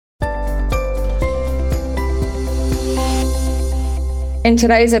In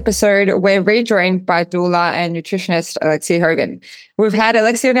today's episode, we're rejoined by doula and nutritionist Alexi Hogan. We've had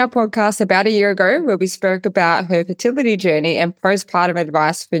Alexi on our podcast about a year ago where we spoke about her fertility journey and postpartum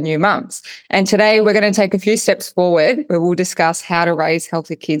advice for new mums. And today we're going to take a few steps forward where we'll discuss how to raise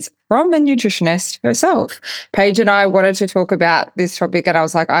healthy kids from a nutritionist herself. Paige and I wanted to talk about this topic and I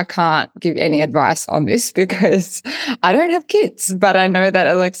was like, I can't give any advice on this because I don't have kids, but I know that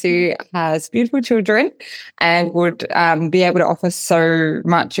Alexi has beautiful children and would be able to offer so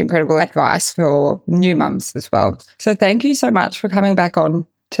much incredible advice for new mums as well. So thank you so much for coming back on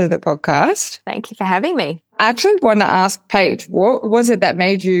to the podcast. Thank you for having me. I actually want to ask Paige, what was it that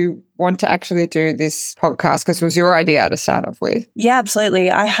made you want to actually do this podcast? Because it was your idea to start off with. Yeah, absolutely.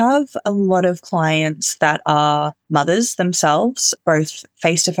 I have a lot of clients that are mothers themselves, both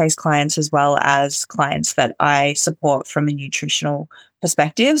face-to-face clients as well as clients that I support from a nutritional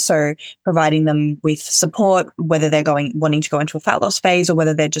perspective. So providing them with support, whether they're wanting to go into a fat loss phase or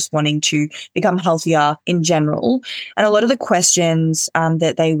whether they're just wanting to become healthier in general. And a lot of the questions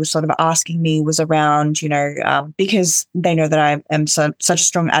that they were sort of asking me was around, because they know that I am such a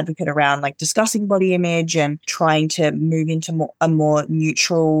strong advocate around like discussing body image and trying to move into a more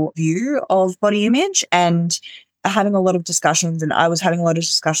neutral view of body image, and having a lot of discussions, and I was having a lot of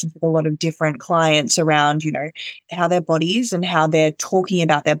discussions with a lot of different clients around, how their bodies and how they're talking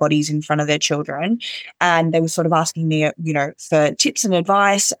about their bodies in front of their children. And they were sort of asking me, for tips and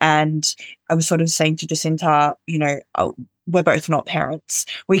advice. And I was sort of saying to Jacinta, we're both not parents.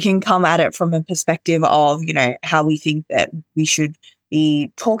 We can come at it from a perspective of, how we think that we should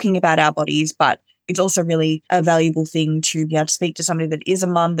be talking about our bodies, but it's also really a valuable thing to be able to speak to somebody that is a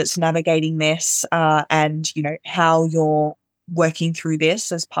mum that's navigating this, and, how you're working through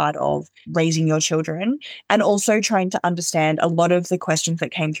this as part of raising your children. And also trying to understand a lot of the questions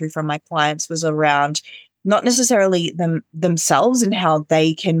that came through from my clients was around not necessarily themselves and how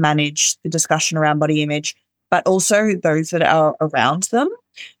they can manage the discussion around body image, but also those that are around them.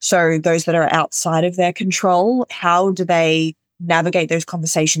 So those that are outside of their control, how do they navigate those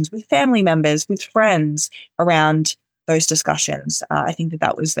conversations with family members, with friends around those discussions? I think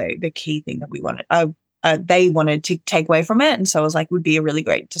that was the key thing that we wanted. They wanted to take away from it. And so I was like, would be a really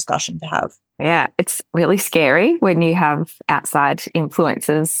great discussion to have. Yeah, it's really scary when you have outside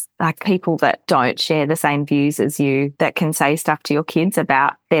influences, like people that don't share the same views as you, that can say stuff to your kids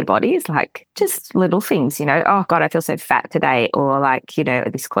about their bodies, like just little things, oh God, I feel so fat today, or like,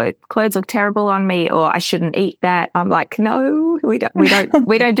 this clothes look terrible on me, or I shouldn't eat that. I'm like, no, we don't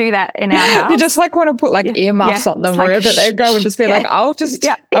do that in our house. You just like want to put like earmuffs on them wherever they go and just be like, I'll just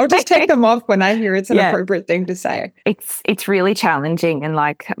take them off when I hear it's an appropriate thing to say. It's really challenging. And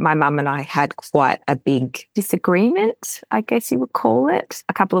like my mum and I had quite a big disagreement, I guess you would call it,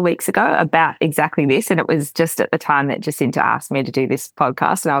 a couple of weeks ago about exactly this. And it was just at the time that Jacinta asked me to do this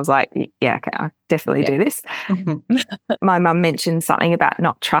podcast. And I was like, yeah, okay, I'll definitely do this. My mum mentioned something about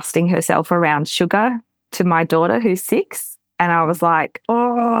not trusting herself around sugar to my daughter who's 6. And I was like,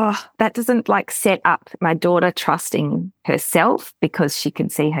 oh, that doesn't like set up my daughter trusting herself because she can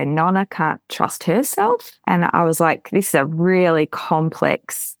see her nonna can't trust herself. And I was like, this is a really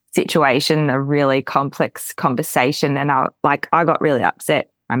complex situation, a really complex conversation. And I got really upset.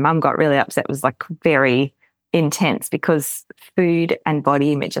 My mum got really upset. It was like very intense because food and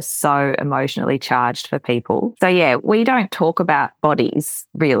body image are so emotionally charged for people. So yeah, we don't talk about bodies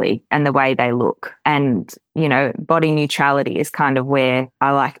really and the way they look. And, body neutrality is kind of where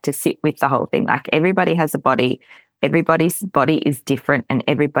I like to sit with the whole thing. Like everybody has a body, everybody's body is different and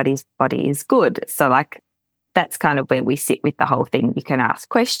everybody's body is good. So like that's kind of where we sit with the whole thing. You can ask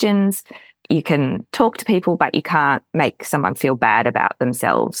questions, you can talk to people, but you can't make someone feel bad about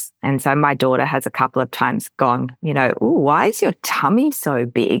themselves. And so my daughter has a couple of times gone, ooh, why is your tummy so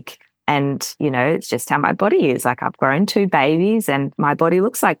big? And, it's just how my body is. Like I've grown 2 babies and my body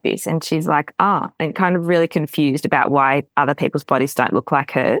looks like this. And she's like, and kind of really confused about why other people's bodies don't look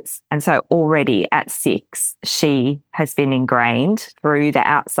like hers. And so already at 6, she has been ingrained through the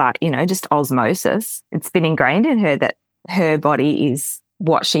outside, just osmosis. It's been ingrained in her that her body is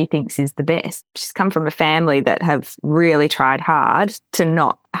what she thinks is the best. She's come from a family that have really tried hard to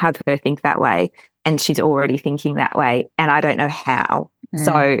not have her think that way. And she's already thinking that way. And I don't know how.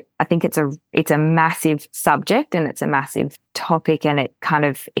 So I think it's a massive subject and it's a massive topic, and it kind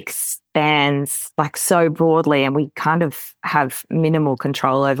of expands like so broadly, and we kind of have minimal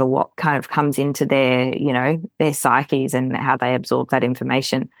control over what kind of comes into their, their psyches and how they absorb that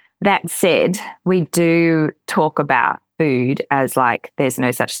information. That said, we do talk about food as like there's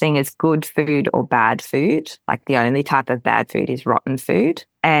no such thing as good food or bad food. Like the only type of bad food is rotten food.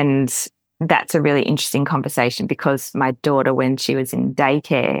 And that's a really interesting conversation, because my daughter, when she was in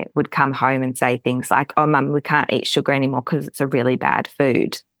daycare, would come home and say things like, oh, Mum, we can't eat sugar anymore because it's a really bad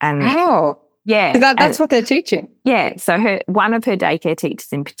food. And Wow. yeah. That's what they're teaching. Yeah. So one of her daycare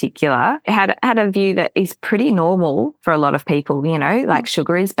teachers in particular had a view that is pretty normal for a lot of people, like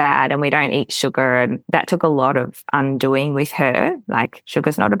sugar is bad and we don't eat sugar. And that took a lot of undoing with her. Like,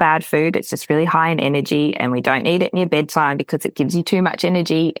 sugar's not a bad food. It's just really high in energy, and we don't eat it near bedtime because it gives you too much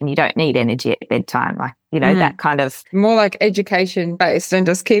energy, and you don't need energy at bedtime. Like, that kind of. More like education based and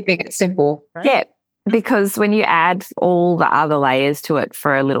just keeping it simple. Right? Yeah. Because when you add all the other layers to it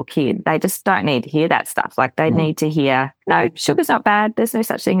for a little kid, they just don't need to hear that stuff. Like, they need to hear, no, sugar's not bad. There's no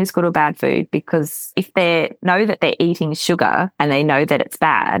such thing as good or bad food. Because if they know that they're eating sugar and they know that it's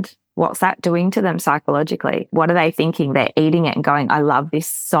bad, what's that doing to them psychologically? What are they thinking? They're eating it and going, I love this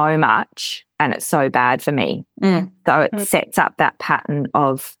so much and it's so bad for me. So it sets up that pattern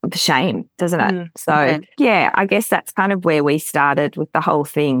of shame, doesn't it? So, yeah, I guess that's kind of where we started with the whole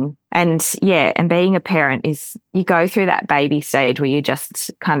thing. And being a parent is, you go through that baby stage where you're just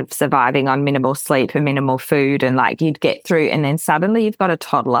kind of surviving on minimal sleep and minimal food, and like you'd get through, and then suddenly you've got a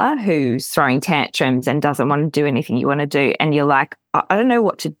toddler who's throwing tantrums and doesn't want to do anything you want to do. And you're like, I don't know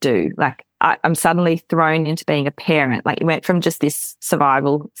what to do. Like, I'm suddenly thrown into being a parent. Like, you went from just this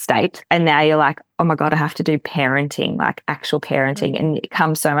survival state, and now you're like, oh my God, I have to do parenting, like actual parenting. And it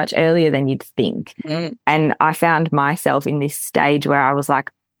comes so much earlier than you'd think. And I found myself in this stage where I was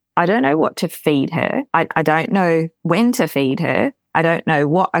like, I don't know what to feed her. I don't know when to feed her. I don't know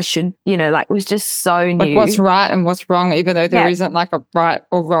what I should, it was just so new. Like, what's right and what's wrong, even though there isn't like a right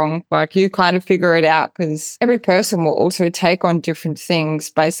or wrong. Like, you kind of figure it out, because every person will also take on different things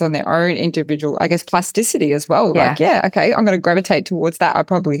based on their own individual, I guess, plasticity as well. Yeah. Like, okay, I'm going to gravitate towards that. I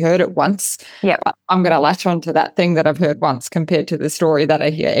probably heard it once. Yeah. I'm going to latch on to that thing that I've heard once, compared to the story that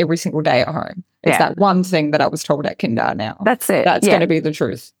I hear every single day at home. It's that one thing that I was told at kinder now. That's it. That's going to be the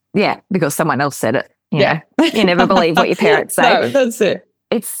truth. Yeah, because someone else said it. You know, you never believe what your parents say. No, that's it.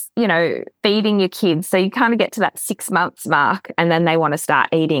 It's, feeding your kids. So you kind of get to that 6 months mark, and then they want to start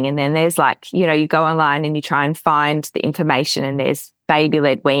eating. And then there's like, you go online and you try and find the information, and there's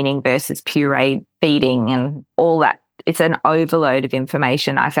baby-led weaning versus pureed feeding and all that. It's an overload of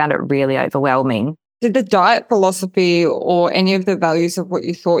information. I found it really overwhelming. Did the diet philosophy or any of the values of what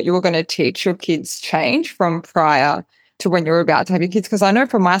you thought you were going to teach your kids change from prior to when you were about to have your kids? Because I know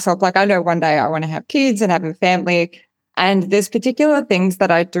for myself, like, I know one day I want to have kids and have a family, and there's particular things that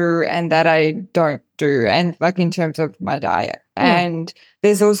I do and that I don't do, and like in terms of my diet. And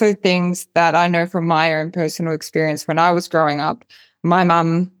there's also things that I know from my own personal experience. When I was growing up, my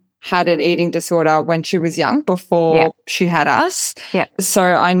mum had an eating disorder when she was young, before she had us. So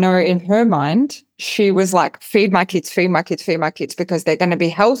I know in her mind, she was like, feed my kids, because they're going to be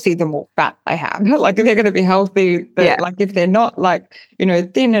healthy the more fat they have. Like, they're going to be healthy. Like, if they're not like,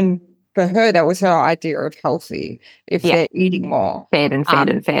 thin, and for her, that was her idea of healthy, if they're eating more.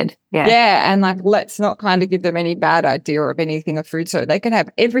 Fed. Yeah. And like, let's not kind of give them any bad idea of anything of food, so they can have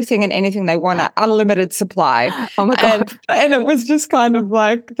everything and anything they want at unlimited supply. Oh my God. And it was just kind of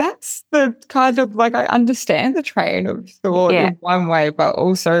like, that's the kind of like, I understand the train of thought in one way, but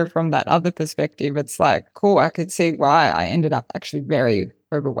also from that other perspective, it's like, cool, I could see why I ended up actually very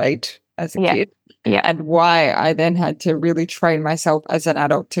overweight as a kid. And why I then had to really train myself as an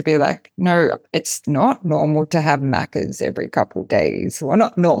adult to be like, no, it's not normal to have Maccas every couple of days. Well,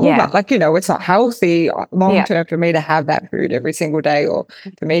 not normal, but like, it's not healthy long term for me to have that food every single day, or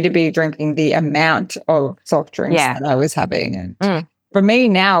for me to be drinking the amount of soft drinks that I was having. And for me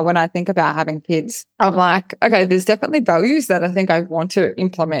now, when I think about having kids, I'm like, okay, there's definitely values that I think I want to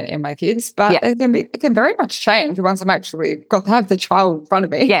implement in my kids, but it can very much change once I'm actually got to have the child in front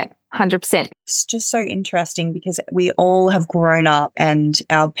of me. 100%. It's just so interesting, because we all have grown up and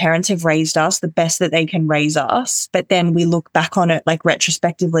our parents have raised us the best that they can raise us. But then we look back on it like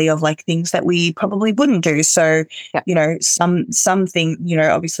retrospectively of like things that we probably wouldn't do. So, something,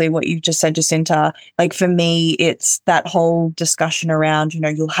 obviously what you've just said, Jacinta, like for me, it's that whole discussion around,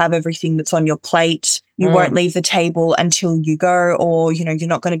 you'll have everything that's on your plate. You won't leave the table until you go, or, you're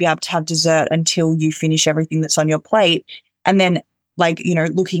not going to be able to have dessert until you finish everything that's on your plate. And then, like,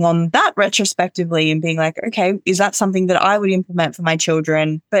 looking on that retrospectively and being like, okay, is that something that I would implement for my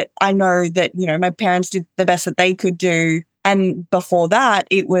children? But I know that, my parents did the best that they could do. And before that,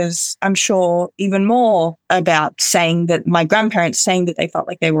 it was, I'm sure, even more about saying that my grandparents saying that they felt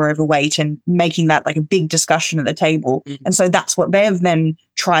like they were overweight and making that like a big discussion at the table. And so that's what they've then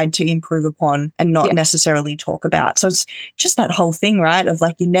tried to improve upon and not necessarily talk about. So it's just that whole thing, right, of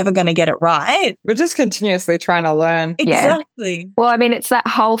like, you're never going to get it right. We're just continuously trying to learn. Exactly. Well, I mean, it's that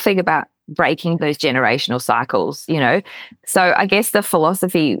whole thing about breaking those generational cycles, you know. So I guess the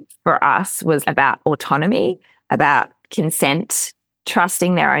philosophy for us was about autonomy, about consent,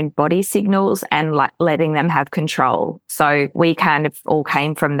 trusting their own body signals and like letting them have control. So we kind of all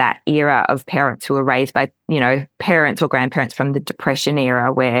came from that era of parents who were raised by, you know, parents or grandparents from the Depression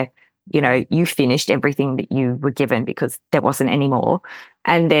era where, you know, you finished everything that you were given because there wasn't any more.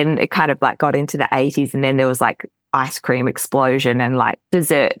 And then it kind of like got into the 80s and then there was like ice cream explosion and like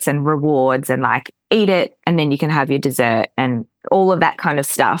desserts and rewards and like eat it and then you can have your dessert and all of that kind of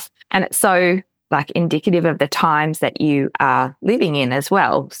stuff. And it's so like indicative of the times that you are living in as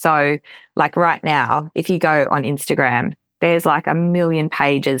well. So like right now, if you go on Instagram, there's like a million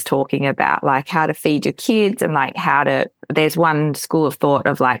pages talking about like how to feed your kids and like there's one school of thought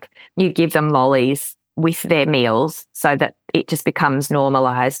of like you give them lollies with their meals so that it just becomes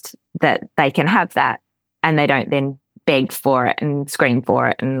normalized that they can have that and they don't then beg for it and scream for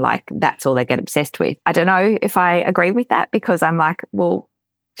it and like that's all they get obsessed with. I don't know if I agree with that because I'm like, well,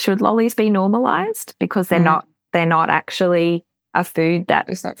 should lollies be normalized? Because they're not actually a food that...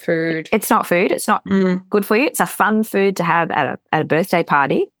 It's not food. It's not food. It's not good for you. It's a fun food to have at a birthday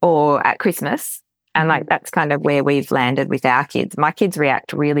party or at Christmas. And like that's kind of where we've landed with our kids. My kids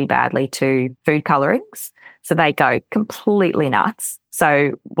react really badly to food colorings. So they go completely nuts.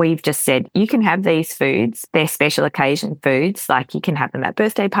 So we've just said, you can have these foods. They're special occasion foods. Like you can have them at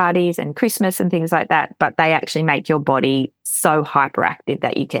birthday parties and Christmas and things like that. But they actually make your body so hyperactive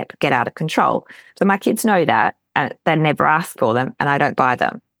that you get out of control. So my kids know that and they never ask for them and I don't buy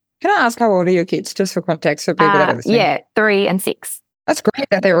them. Can I ask how old are your kids, just for context for people that are listening? Yeah, 3 and 6. That's great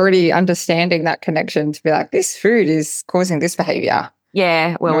that they're already understanding that connection to be like, this food is causing this behaviour.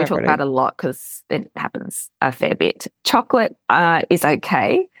 Yeah, well, we talk about it a lot because it happens a fair bit. Chocolate is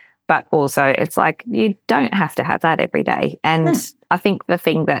okay, but also it's like you don't have to have that every day. And I think the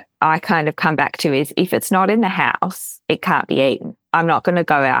thing that I kind of come back to is if it's not in the house, it can't be eaten. I'm not going to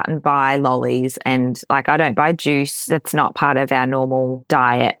go out and buy lollies and like I don't buy juice. That's not part of our normal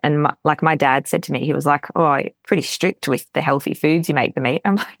diet. And like my dad said to me, he was like, oh, you're pretty strict with the healthy foods you make them eat.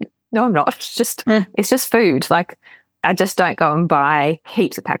 I'm like, no, I'm not. It's just food. Like I just don't go and buy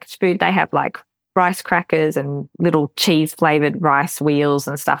heaps of packaged food. They have like rice crackers and little cheese flavored rice wheels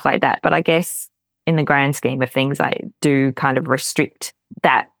and stuff like that. But I guess in the grand scheme of things, I do kind of restrict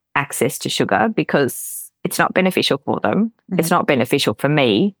that access to sugar because it's not beneficial for them. It's not beneficial for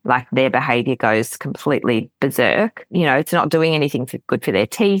me. Like their behavior goes completely berserk. You know, it's not doing anything good for their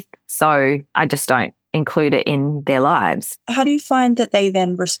teeth. So I just don't include it in their lives. How do you find that they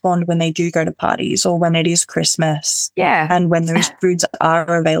then respond when they do go to parties or when it is Christmas? Yeah. And when those foods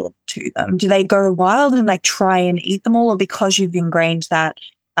are available to them? Do they go wild and like try and eat them all, or because you've ingrained that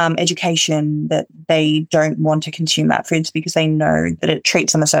education that they don't want to consume that foods because they know that it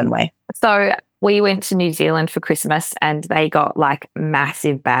treats them a certain way? So we went to New Zealand for Christmas and they got like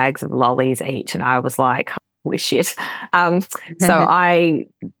massive bags of lollies each and I was like, holy shit. So I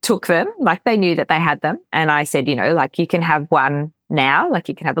took them, like they knew that they had them and I said, you know, like you can have one now, like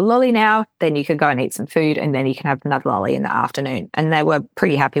you can have a lolly now, then you can go and eat some food and then you can have another lolly in the afternoon. And they were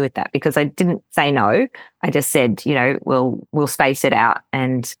pretty happy with that because I didn't say no. I just said, you know, we'll space it out.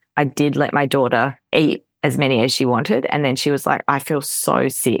 And I did let my daughter eat as many as she wanted. And then she was like, I feel so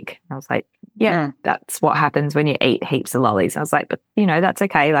sick. I was like, yeah, that's what happens when you eat heaps of lollies. I was like, but you know, that's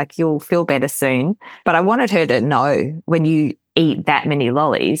okay. Like you'll feel better soon. But I wanted her to know when you eat that many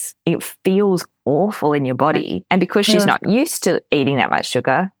lollies, it feels awful in your body. And because she's not used to eating that much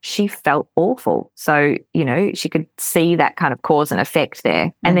sugar, she felt awful. So, you know, she could see that kind of cause and effect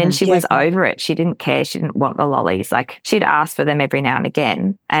there. And then she was over it. She didn't care. She didn't want the lollies. Like she'd ask for them every now and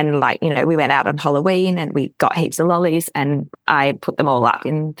again. And like, you know, we went out on Halloween and we got heaps of lollies and I put them all up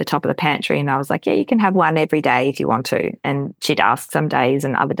in the top of the pantry and I was like, yeah, you can have one every day if you want to. And she'd ask some days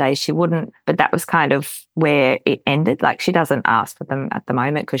and other days she wouldn't. But that was kind of where it ended. Like she doesn't ask for them at the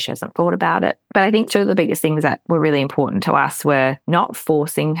moment because she hasn't thought about it. But I think two of the biggest things that were really important to us were not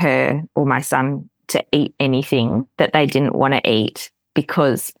forcing her or my son to eat anything that they didn't want to eat,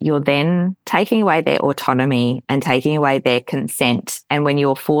 because you're then taking away their autonomy and taking away their consent. And when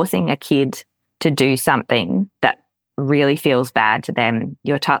you're forcing a kid to do something that really feels bad to them,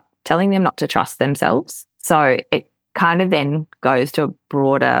 you're telling them not to trust themselves. So it kind of then goes to a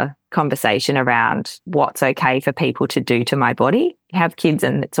broader conversation around what's okay for people to do to my body. You have kids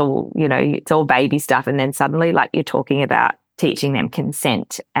and it's all, you know, it's all baby stuff. And then suddenly like you're talking about teaching them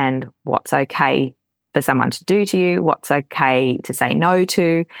consent and what's okay for someone to do to you, what's okay to say no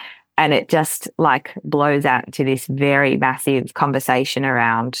to. And it just like blows out into this very massive conversation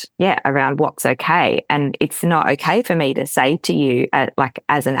around what's okay. And it's not okay for me to say to you, like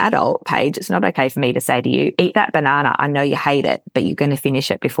as an adult, Paige, it's not okay for me to say to you, eat that banana. I know you hate it, but you're going to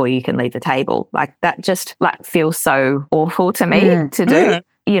finish it before you can leave the table. Like that just like feels so awful to me to do.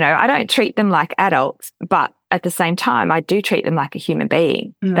 You know, I don't treat them like adults, but at the same time, I do treat them like a human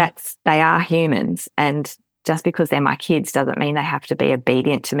being. They are humans, and just because they're my kids doesn't mean they have to be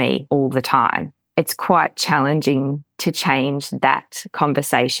obedient to me all the time. It's quite challenging to change that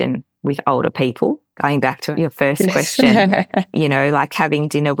conversation with older people. Going back to your first question, you know, like having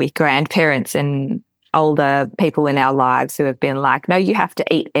dinner with grandparents and older people in our lives who have been like, no, you have to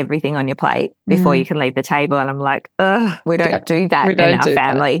eat everything on your plate before you can leave the table. And I'm like, we don't do that in our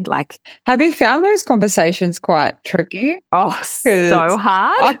family. Like, have you found those conversations quite tricky? Oh, so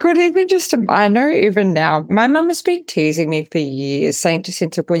hard. I could even I know even now, my mum has been teasing me for years, saying to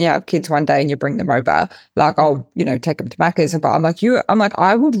Cynthia, when you have kids one day and you bring them over, like, I'll, you know, take them to Macca's. But I'm like,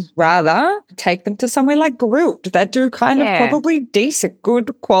 I would rather take them to somewhere like Grilled that do kind of probably decent,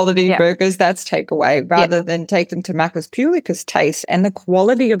 good quality burgers. That's takeaway. Rather than take them to Macca's purely because taste and the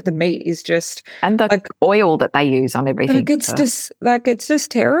quality of the meat is just and the like, oil that they use on everything. It's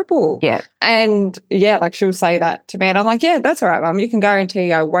just terrible. Yeah. And like she'll say that to me and I'm like, yeah, that's all right, Mum. You can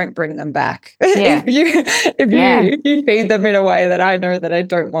guarantee I won't bring them back. Yeah. if you feed them in a way that I know that I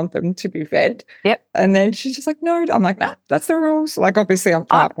don't want them to be fed. Yep. And then she's just like, no. I'm like, nah, that's the rules. Like obviously I'm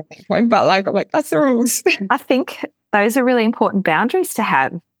far from that point, but like I'm like, that's the rules. I think those are really important boundaries to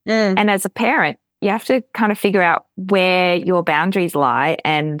have. And as a parent, you have to kind of figure out where your boundaries lie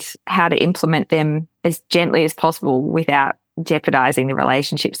and how to implement them as gently as possible without jeopardizing the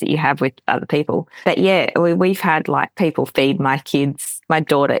relationships that you have with other people. But we've had like people feed my kids. My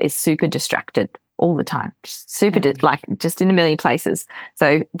daughter is super distracted all the time, just in a million places.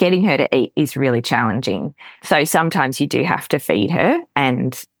 So getting her to eat is really challenging. So sometimes you do have to feed her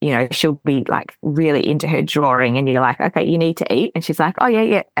and, you know, she'll be like really into her drawing and you're like, okay, you need to eat. And she's like, oh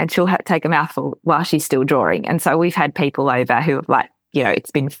yeah. And she'll take a mouthful while she's still drawing. And so we've had people over who have like, you know,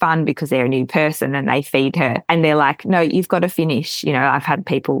 it's been fun because they're a new person and they feed her and they're like, no, you've got to finish. You know, I've had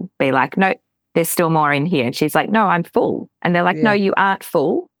people be like, no, there's still more in here. And she's like, no, I'm full. And they're like, no, you aren't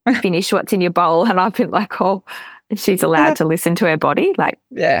full. Finish what's in your bowl. And I've been like, oh, she's allowed to listen to her body. Like,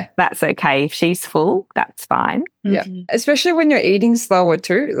 that's okay. If she's full, that's fine. Yeah. Especially when you're eating slower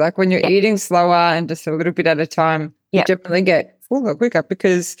too. Like when you're eating slower and just a little bit at a time, you definitely get fuller quicker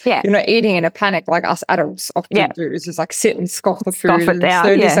because you're not eating in a panic like us adults often do. It's just like sit and scoff the food and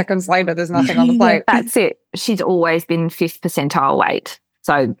 30 seconds later there's nothing on the plate. That's it. She's always been 5th percentile weight.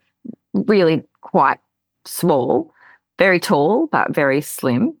 So really quite small. Very tall, but very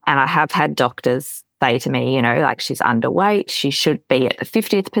slim. And I have had doctors say to me, you know, like she's underweight. She should be at the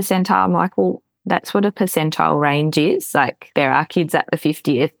 50th percentile. I'm like, well, that's what a percentile range is. Like there are kids at the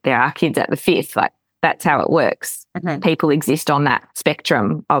 50th, there are kids at the 5th. Like that's how it works. People exist on that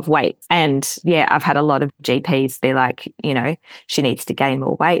spectrum of weight. And I've had a lot of GPs be like, you know, she needs to gain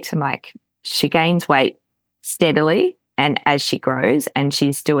more weight. I'm like, she gains weight steadily. And as she grows and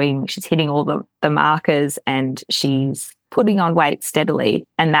she's hitting all the markers and she's putting on weight steadily.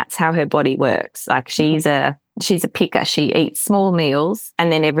 And that's how her body works. Like she's a picker. She eats small meals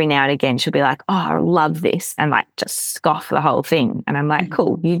and then every now and again she'll be like, oh, I love this. And like just scoff the whole thing. And I'm like,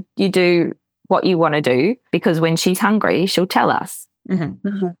 cool, you do what you want to do because when she's hungry, she'll tell us.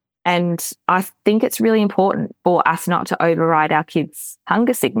 And I think it's really important for us not to override our kids'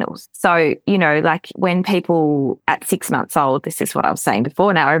 hunger signals. So, you know, like when people at 6 months old, this is what I was saying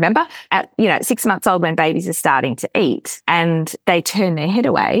before now, I remember, at 6 months old when babies are starting to eat and they turn their head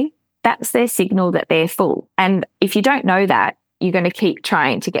away, that's their signal that they're full. And if you don't know that, you're going to keep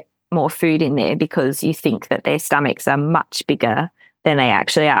trying to get more food in there because you think that their stomachs are much bigger than they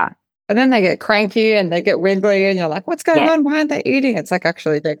actually are. And then they get cranky and they get wiggly and you're like, what's going on? Why aren't they eating? It's like,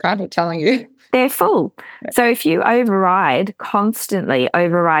 actually, they're kind of telling you. They're full. So if you constantly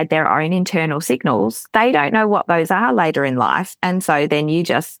override their own internal signals, they don't know what those are later in life. And so then you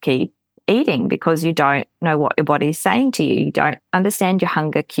just keep eating because you don't know what your body's saying to you. You don't understand your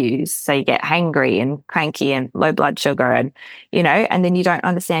hunger cues. So you get hangry and cranky and low blood sugar and, you know, and then you don't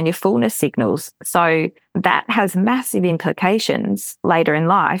understand your fullness signals. So that has massive implications later in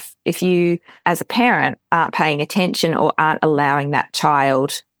life if you, as a parent, aren't paying attention or aren't allowing that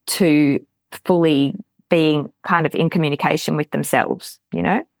child to fully being kind of in communication with themselves, you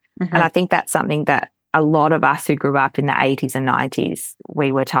know? And I think that's something that a lot of us who grew up in the 80s and 90s,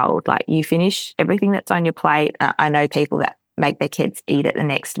 we were told, like, you finish everything that's on your plate. I know people that make their kids eat it the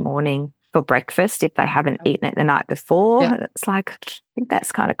next morning. for breakfast if they haven't eaten it the night before. Yeah. And it's like, I think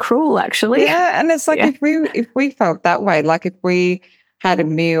that's kind of cruel, actually. Yeah, and it's like if we felt that way, like if we had a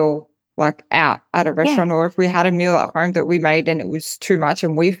meal like out at a restaurant or if we had a meal at home that we made and it was too much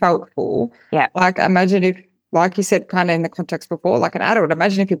and we felt full, like imagine if, like you said, kind of in the context before, like an adult,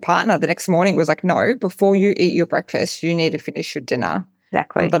 imagine if your partner the next morning was like, no, before you eat your breakfast, you need to finish your dinner.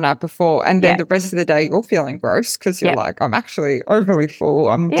 Exactly. The night before. And then the rest of the day, you're feeling gross because you're like, I'm actually overly full.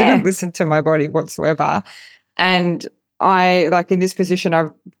 I didn't listen to my body whatsoever. And I, like in this position,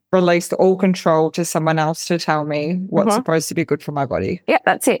 I've released all control to someone else to tell me what's supposed to be good for my body. Yeah,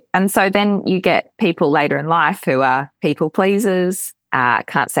 that's it. And so then you get people later in life who are people pleasers,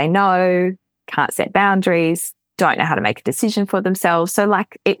 can't say no, can't set boundaries, don't know how to make a decision for themselves. So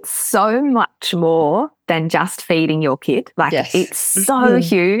like it's so much more than just feeding your kid. Like it's so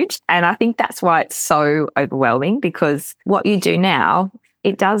huge. And I think that's why it's so overwhelming, because what you do now,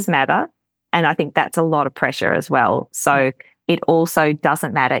 it does matter. And I think that's a lot of pressure as well. So it also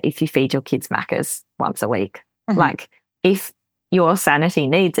doesn't matter if you feed your kids Maccas once a week. Like if your sanity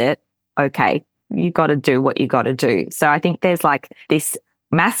needs it, okay, you got to do what you got to do. So I think there's like this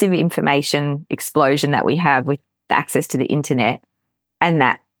massive information explosion that we have with access to the internet, and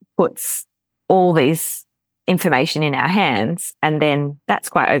that puts all this information in our hands, and then that's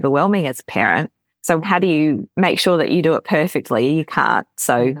quite overwhelming as a parent. So how do you make sure that you do it perfectly? You can't.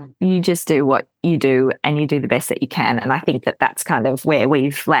 So you just do what you do and you do the best that you can. And I think that that's kind of where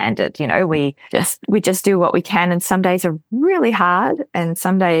we've landed. You know, we just do what we can. And some days are really hard. And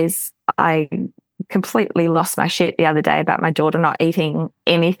some days I completely lost my shit the other day about my daughter not eating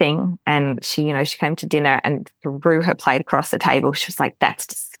anything. And she came to dinner and threw her plate across the table. She was like, that's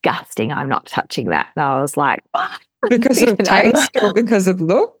disgusting. I'm not touching that. And I was like, what? Because of taste or because of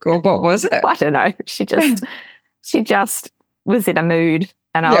look, or what was it? I don't know. She just was in a mood,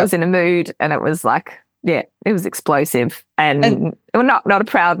 and I was in a mood, and it was like, it was explosive, and well, not a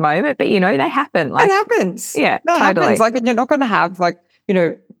proud moment, but they happen. Like, it happens. Yeah, no, totally. It happens. Like, and you're not going to have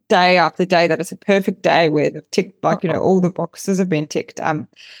day after day that it's a perfect day where they've ticked all the boxes have been ticked.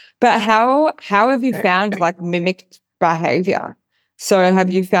 But how have you found like mimicked behavior? So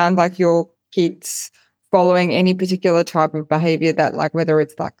have you found like your kids following any particular type of behavior that, like, whether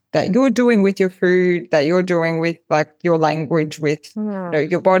it's like that you're doing with your food, that you're doing with like your language, with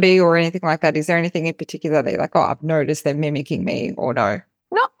your body, or anything like that? Is there anything in particular that you're like, oh, I've noticed they're mimicking me, or no?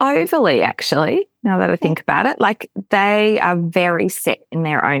 Not overly, actually, now that I think about it. Like, they are very set in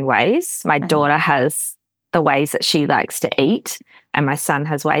their own ways. My daughter has the ways that she likes to eat, and my son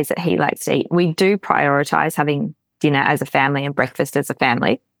has ways that he likes to eat. We do prioritize having dinner as a family and breakfast as a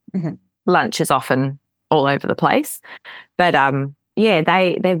family. Lunch is often all over the place. But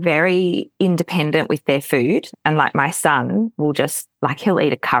they're very independent with their food. And like my son will just, like, he'll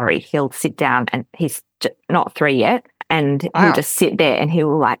eat a curry. He'll sit down, and he's not 3 yet. And he'll just sit there and he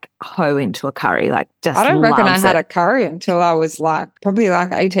will like hoe into a curry, like just I don't reckon I had it. a curry until I was like probably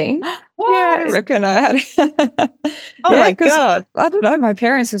like 18. Yeah, I reckon I had Oh my God. I don't know. My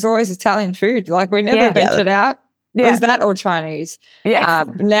parents was always Italian food. Like, we never ventured out. It was that or Chinese. Yeah.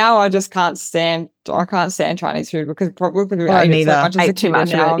 Now I just can't stand Chinese food because probably I ate so much as a kid, and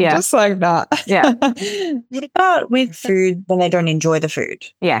now I'm just like, nah. Yeah. What about with food when they don't enjoy the food?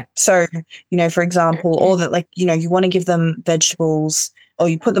 Yeah. So, for example, or that, like, you want to give them vegetables, or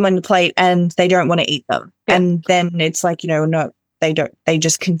you put them on the plate and they don't want to eat them. Yeah. And then it's like, no, they don't. They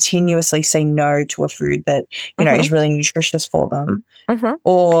just continuously say no to a food that, is really nutritious for them.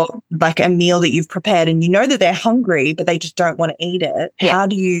 Or like a meal that you've prepared and that they're hungry, but they just don't want to eat it. Yeah. How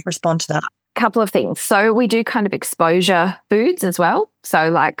do you respond to that? Couple of things. So we do kind of exposure foods as well. So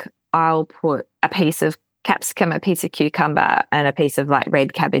like I'll put a piece of capsicum, a piece of cucumber, and a piece of like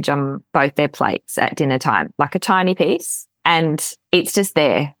red cabbage on both their plates at dinner time, like a tiny piece. And it's just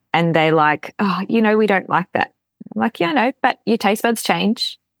there. And they're like, oh, we don't like that. I'm like, yeah, no, but your taste buds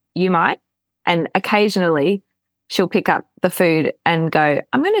change. You might. And occasionally she'll pick up the food and go,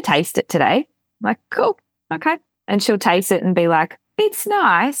 I'm going to taste it today. I'm like, cool. Okay. And she'll taste it and be like, it's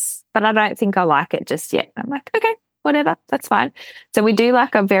nice, but I don't think I like it just yet. I'm like, okay, whatever, that's fine. So we do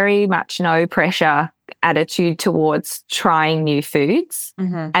like a very much no pressure attitude towards trying new foods,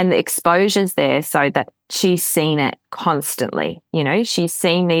 and the exposure's there so that she's seen it constantly. She's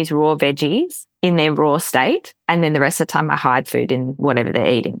seen these raw veggies in their raw state, and then the rest of the time I hide food in whatever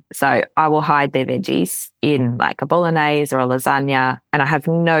they're eating. So I will hide their veggies in like a bolognese or a lasagna, and I have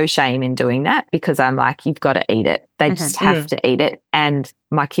no shame in doing that because I'm like, you've got to eat it. They just have to eat it. And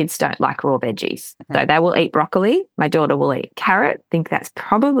my kids don't like raw veggies. So they will eat broccoli. My daughter will eat carrot. I think that's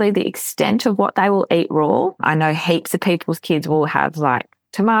probably the extent of what they will eat raw. I know heaps of people's kids will have like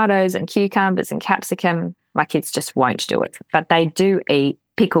tomatoes and cucumbers and capsicum, my kids just won't do it. But they do eat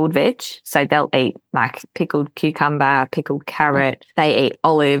pickled veg. So they'll eat like pickled cucumber, pickled carrot. They eat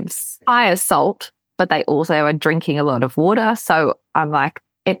olives, higher salt, but they also are drinking a lot of water. So I'm like,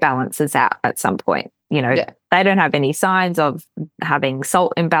 it balances out at some point. You know, they don't have any signs of having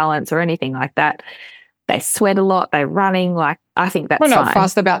salt imbalance or anything like that. They sweat a lot. They're running. Like, I think that's fine. We're not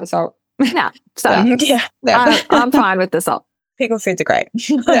fussed about the salt. No. So I'm fine with the salt. Pickle foods are great.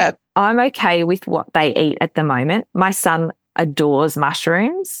 Yeah. I'm okay with what they eat at the moment. My son adores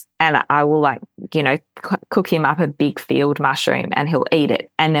mushrooms, and I will cook him up a big field mushroom and he'll eat it,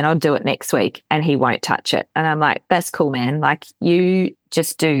 and then I'll do it next week and he won't touch it. And I'm like, that's cool, man. Like, you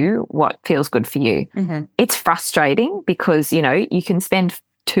just do what feels good for you. Mm-hmm. It's frustrating because, you can spend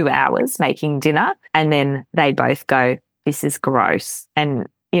 2 hours making dinner and then they both go, this is gross. And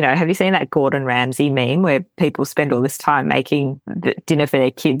have you seen that Gordon Ramsay meme where people spend all this time making the dinner for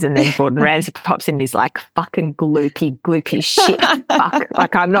their kids and then Gordon Ramsay pops in and he's like, fucking gloopy shit. Fuck.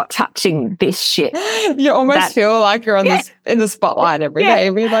 Like, I'm not touching this shit. You almost feel like you're on this in the spotlight every day. I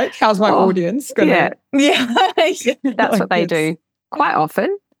mean, like, how's my audience gonna That's what they do quite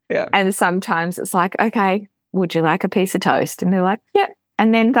often. Yeah. And sometimes it's like, okay, would you like a piece of toast? And they're like, yeah.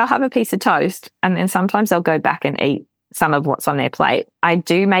 And then they'll have a piece of toast and then sometimes they'll go back and eat some of what's on their plate. I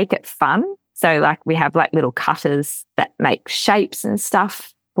do make it fun. So like we have like little cutters that make shapes and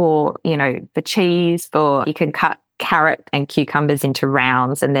stuff for cheese, you can cut carrot and cucumbers into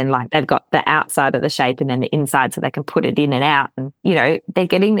rounds and then like they've got the outside of the shape and then the inside so they can put it in and out. And, they're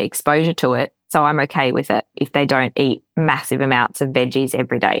getting the exposure to it. So I'm okay with it if they don't eat massive amounts of veggies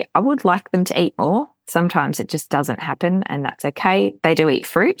every day. I would like them to eat more. Sometimes it just doesn't happen and that's okay. They do eat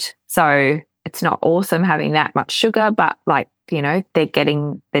fruit. So it's not awesome having that much sugar, but they're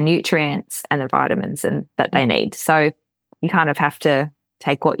getting the nutrients and the vitamins that they need. So you kind of have to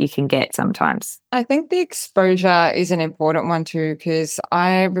take what you can get sometimes. I think the exposure is an important one too, because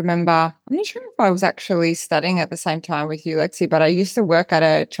I remember, I'm not sure if I was actually studying at the same time with you, Lexi, but I used to work at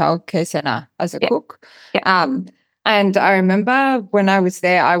a childcare centre as a cook. Yeah. And I remember when I was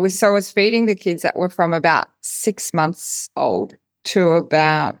there, I was feeding the kids that were from about 6 months old to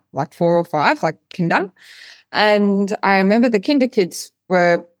about like 4 or 5, like kinder. And I remember the kinder kids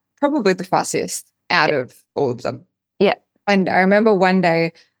were probably the fussiest out of all of them. Yeah. And I remember one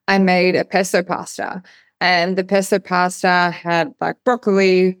day I made a pesto pasta and the pesto pasta had like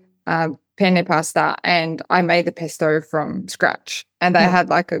broccoli, penne pasta, and I made the pesto from scratch. And they had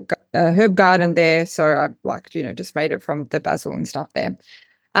like a herb garden there. So I just made it from the basil and stuff there.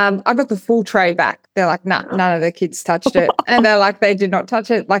 I got the full tray back. They're like, nah, none of the kids touched it. And they're like, they did not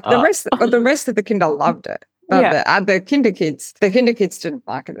touch it. Like the rest of the kinder loved it. But the kinder kids didn't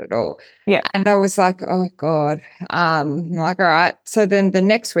like it at all. Yeah. And I was like, oh God. I'm like, all right. So then the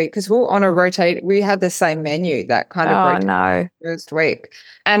next week, because we're on a rotate, we had the same menu that kind of rotated first week.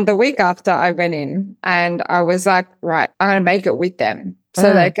 And the week after I went in and I was like, right, I'm going to make it with them.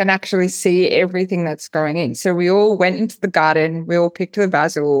 So they can actually see everything that's going in. So we all went into the garden. We all picked the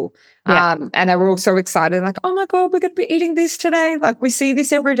basil. And they were all so excited, like, oh my God, we're going to be eating this today. Like, we see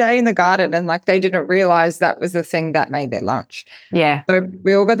this every day in the garden. And like, they didn't realize that was the thing that made their lunch. Yeah. So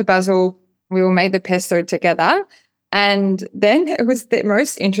we all got the basil. We all made the pesto together. And then it was the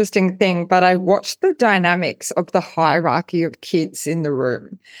most interesting thing, but I watched the dynamics of the hierarchy of kids in the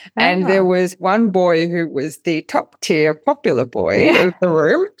room. And there was one boy who was the top tier popular boy of the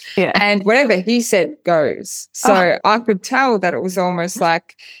room. Yeah. And whatever he said goes. So I could tell that it was almost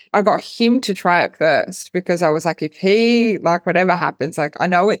like I got him to try it first because I was like, if he, like, whatever happens, like, I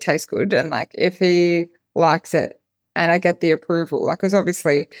know it tastes good. And like, if he likes it, and I get the approval, like, because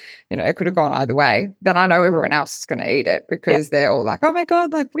obviously, it could have gone either way, then I know everyone else is going to eat it because they're all like, oh my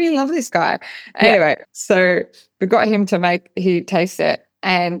God, like, we love this guy. Anyway, so we got him to he taste it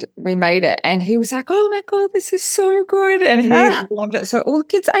and we made it. And he was like, oh my God, this is so good. And he loved it. So all the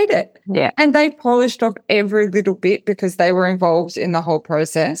kids ate it. Yeah. And they polished off every little bit because they were involved in the whole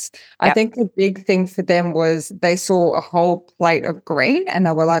process. I think the big thing for them was they saw a whole plate of green and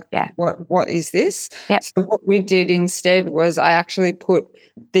they were like, what is this? Yep. So what we did instead was I actually put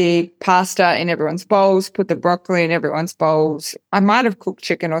the pasta in everyone's bowls, put the broccoli in everyone's bowls. I might have cooked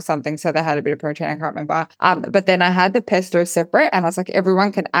chicken or something, so they had a bit of protein. I can't remember. But then I had the pesto separate and I was like,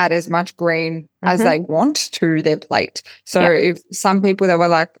 everyone can add as much green as they want to their plate. So if some people that were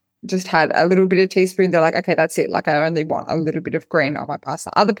like, just had a little bit of teaspoon, they're like, okay, that's it. Like, I only want a little bit of green on my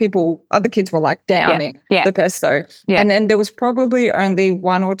pasta. Other kids were like downing the pesto. Yeah. And then there was probably only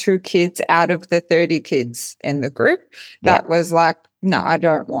 1 or 2 kids out of the 30 kids in the group that was like, no, I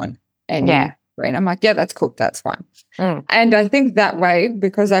don't want any green. I'm like, yeah, that's cool. That's fine. Mm. And I think that way,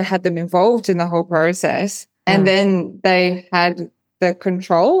 because I had them involved in the whole process, and then they had the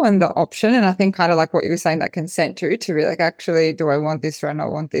control and the option. And I think kind of like what you were saying, that consent to be like, actually, do I want this or I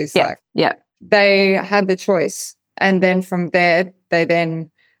not want this? Yeah. They had the choice. And then from there, they then,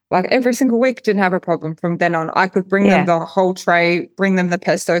 like every single week, didn't have a problem. From then on, I could bring them the whole tray, bring them the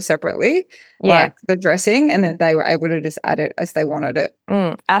pesto separately, like the dressing, and then they were able to just add it as they wanted it.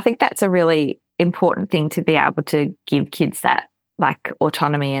 I think that's a really important thing, to be able to give kids that like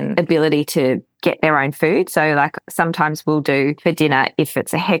autonomy and ability to get their own food. So like sometimes we'll do for dinner, if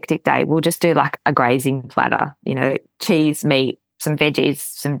it's a hectic day, we'll just do like a grazing platter, you know, cheese, meat, some veggies,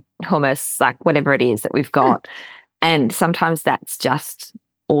 some hummus, like whatever it is that we've got. And sometimes that's just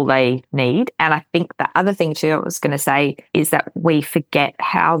all they need. And I think the other thing too I was going to say is that we forget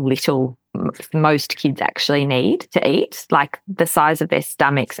how little most kids actually need to eat. Like the size of their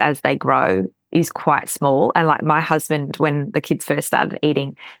stomachs as they grow is quite small. And like my husband, when the kids first started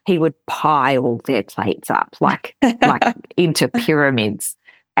eating, he would pile their plates up like into pyramids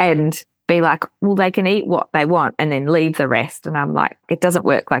and be like, well, they can eat what they want and then leave the rest. And I'm like, it doesn't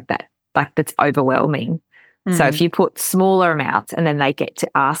work like that. Like that's overwhelming. So if you put smaller amounts and then they get to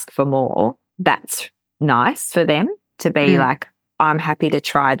ask for more, that's nice for them to be like, I'm happy to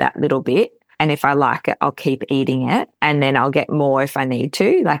try that little bit. And if I like it, I'll keep eating it and then I'll get more if I need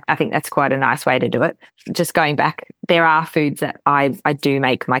to. Like, I think that's quite a nice way to do it. Just going back, there are foods that I do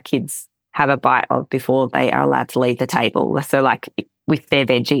make my kids have a bite of before they are allowed to leave the table. So like with their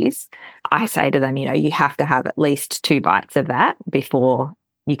veggies, I say to them, you know, you have to have at least 2 bites of that before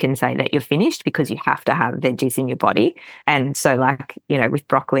you can say that you're finished, because you have to have veggies in your body. And so like, you know, with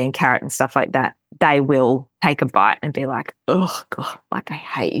broccoli and carrot and stuff like that, they will take a bite and be like, oh God, like I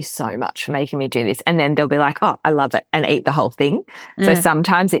hate you so much for making me do this. And then they'll be like, oh, I love it, and eat the whole thing. So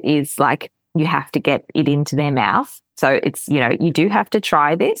sometimes it is like you have to get it into their mouth. So it's, you know, you do have to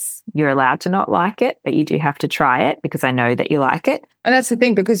try this. You're allowed to not like it, but you do have to try it because I know that you like it. And that's the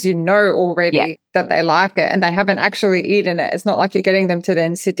thing, because you know already that they like it and they haven't actually eaten it. It's not like you're getting them to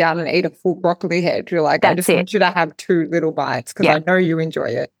then sit down and eat a full broccoli head. You're like, I just want you to have 2 little bites because I know you enjoy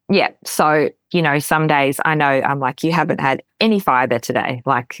it. Yeah. So, you know, some days I know I'm like, you haven't had any fiber today.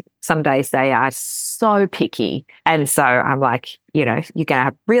 Like some days they are so picky. And so I'm like, you know, you're going to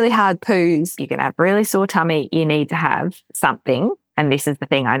have really hard poos. You're going to have really sore tummy. You need to have something. And this is the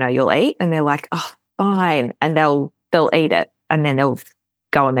thing I know you'll eat. And they're like, oh, fine. And they'll eat it and then they'll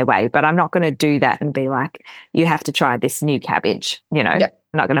go on their way. But I'm not going to do that and be like, you have to try this new cabbage, you know. Yep.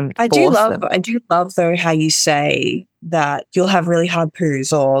 I'm not going to force them. I do love though how you say that you'll have really hard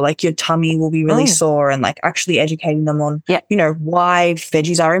poos or like your tummy will be really sore, and like actually educating them on, you know, why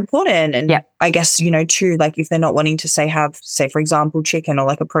veggies are important. And I guess, you know, too, like if they're not wanting to say, for example, chicken or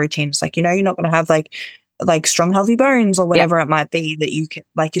like a protein, it's like, you know, you're not going to have like strong, healthy bones or whatever it might be, that you can,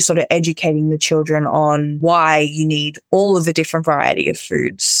 like, you're sort of educating the children on why you need all of the different variety of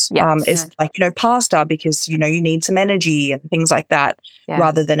foods. It's like, you know, pasta because, you know, you need some energy and things like that,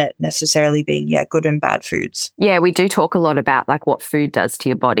 rather than it necessarily being, good and bad foods. Yeah, we do talk a lot about like what food does to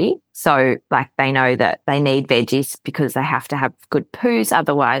your body. So like they know that they need veggies because they have to have good poos.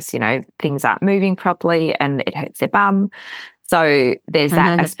 Otherwise, you know, things aren't moving properly and it hurts their bum. So there's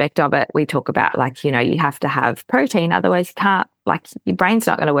that aspect of it. We talk about like, you know, you have to have protein. Otherwise you can't, like your brain's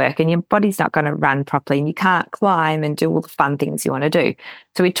not going to work and your body's not going to run properly and you can't climb and do all the fun things you want to do.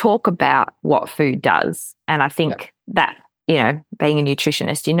 So we talk about what food does. And I think that, you know, being a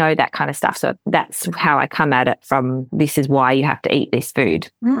nutritionist, you know, that kind of stuff. So that's how I come at it from, this is why you have to eat this food.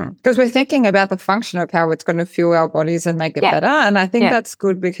 Because we're thinking about the function of how it's going to fuel our bodies and make it better. And I think that's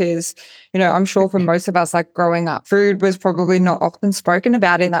good because, you know, I'm sure for most of us, like growing up, food was probably not often spoken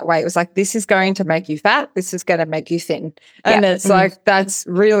about in that way. It was like, this is going to make you fat. This is going to make you thin. And it's like, that's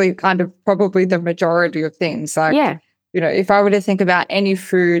really kind of probably the majority of things. Like, you know, if I were to think about any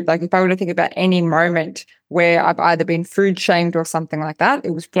food, like if I were to think about any moment where I've either been food shamed or something like that,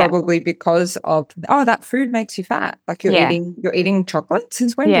 it was probably because of, oh, that food makes you fat. Like you're eating chocolate.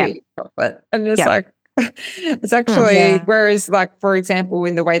 Since when do you eat chocolate? And it's like, it's actually, whereas like, for example,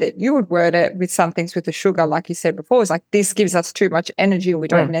 in the way that you would word it with some things with the sugar, like you said before, it's like, this gives us too much energy. We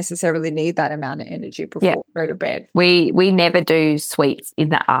don't necessarily need that amount of energy before we go to bed. We never do sweets in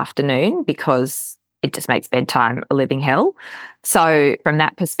the afternoon because it just makes bedtime a living hell. So from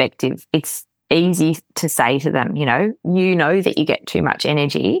that perspective, it's easy to say to them, you know that you get too much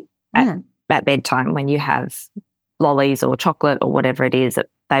energy at bedtime when you have lollies or chocolate or whatever it is that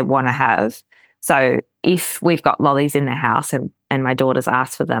they want to have. So if we've got lollies in the house and my daughter's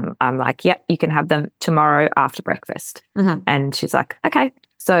asked for them, I'm like, yep, you can have them tomorrow after breakfast. And she's like, okay.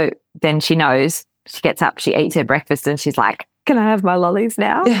 So then she knows, she gets up, she eats her breakfast and she's like, can I have my lollies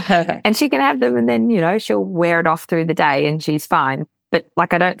now? And she can have them and then, she'll wear it off through the day and she's fine. But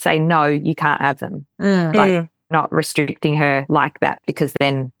like, I don't say, no, you can't have them. Like not restricting her like that, because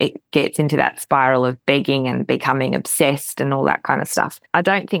then it gets into that spiral of begging and becoming obsessed and all that kind of stuff. I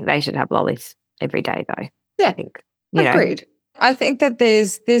don't think they should have lollies every day though. Yeah. I think, Agreed. I think that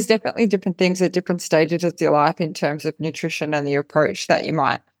there's definitely different things at different stages of your life in terms of nutrition and the approach that you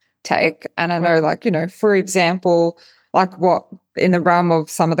might take. And I know, like, for example, like what in the realm of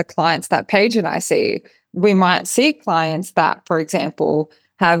some of the clients that Paige and I see, we might see clients that, for example,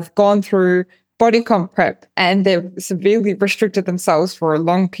 have gone through body comp prep and they've severely restricted themselves for a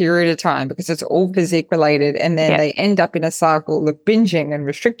long period of time because it's all physique related. And then they end up in a cycle of binging and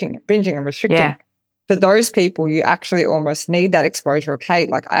restricting. Yeah. For those people, you actually almost need that exposure of, hey,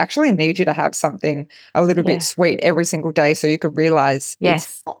 like I actually need you to have something a little bit sweet every single day so you could realize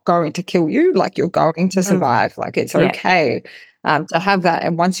it's not going to kill you, like you're going to survive, like it's okay to have that.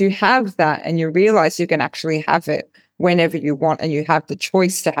 And once you have that and you realize you can actually have it whenever you want and you have the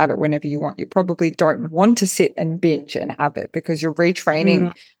choice to have it whenever you want, you probably don't want to sit and binge and have it because you're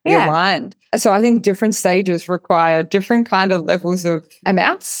retraining your mind. So I think different stages require different kind of levels of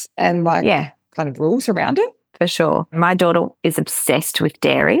amounts and kind of rules around it. For sure. My daughter is obsessed with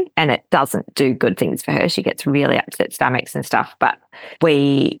dairy and it doesn't do good things for her. She gets really upset stomachs and stuff. But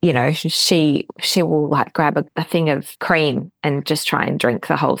we, she will like grab a thing of cream and just try and drink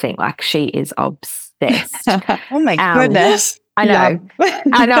the whole thing. Like she is obsessed. Oh my goodness. I know.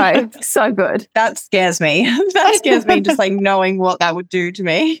 I know. So good. That scares me. That scares me just like knowing what that would do to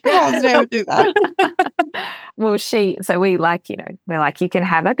me. I would never do that. Well, we like, we're like, you can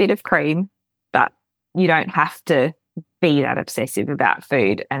have a bit of cream, but you don't have to be that obsessive about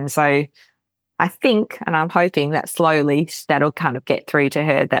food. And so I think, and I'm hoping that slowly that'll kind of get through to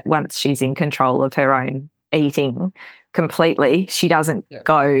her, that once she's in control of her own eating completely, she doesn't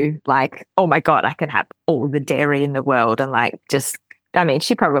go like, oh my God, I can have all the dairy in the world. And like,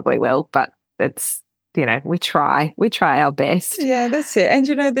 she probably will, but it's, we try our best. Yeah, that's it.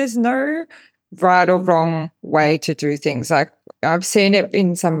 And, there's no right or wrong way to do things. Like I've seen it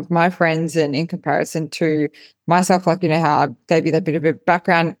in some of my friends and in comparison to myself, like, how I gave you that bit of a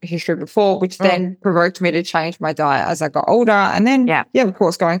background history before, which then provoked me to change my diet as I got older. And then, of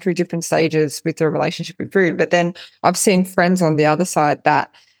course, going through different stages with the relationship with food. But then I've seen friends on the other side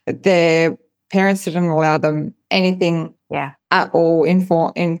that their parents didn't allow them anything at all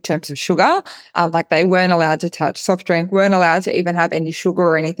in terms of sugar. Like they weren't allowed to touch soft drink, weren't allowed to even have any sugar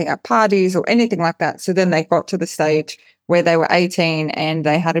or anything at parties or anything like that. So then they got to the stage where they were 18 and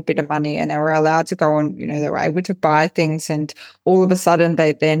they had a bit of money and they were allowed to go and, they were able to buy things, and all of a sudden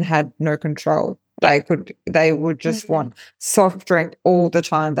they then had no control. They would just want soft drink all the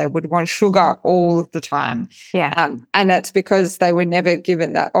time. They would want sugar all of the time. Yeah. And that's because they were never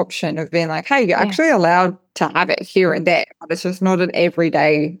given that option of being like, hey, you're actually allowed to have it here and there, but it's just not an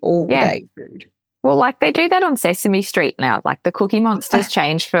everyday, all-day food. Well, like they do that on Sesame Street now. Like the Cookie Monster's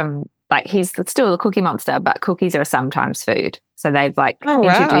changed from, like he's still the Cookie Monster, but cookies are sometimes food. So they've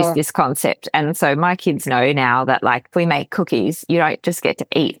introduced this concept. And so my kids know now that like if we make cookies, you don't just get to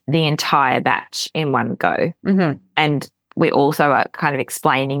eat the entire batch in one go. Mm-hmm. And we also are kind of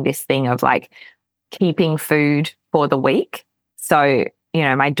explaining this thing of like keeping food for the week. So,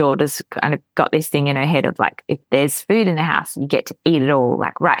 my daughter's kind of got this thing in her head of like, if there's food in the house, you get to eat it all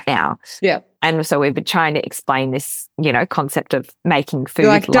like right now. Yeah. And so we've been trying to explain this, concept of making food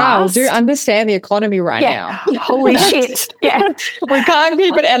You're like, last. do understand the economy right now. Holy shit. Yeah. We can't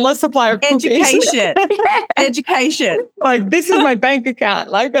keep an endless supply of cookies. Education. Like, this is my bank account.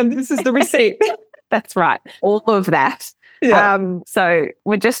 Like, and this is the receipt. That's right. All of that. Yeah. So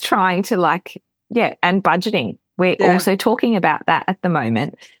we're just trying to and budgeting. We're also talking about that at the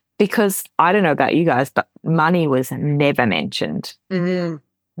moment because I don't know about you guys, but money was never mentioned. Mm-hmm.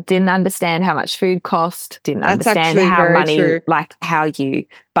 Didn't understand how much food cost, didn't understand how money, like how you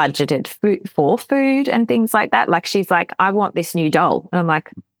budgeted food for food and things like that. Like she's like, I want this new doll. And I'm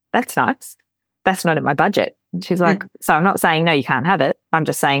like, that's nice. That's not in my budget. And she's like, so I'm not saying, no, you can't have it. I'm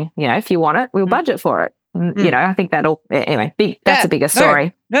just saying, if you want it, we'll budget for it. I think that'll, anyway, that's a bigger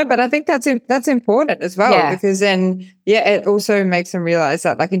story. No, but I think that's important as well because then, it also makes them realize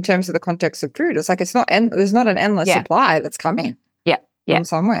that like in terms of the context of food, it's like there's not an endless supply that's coming. From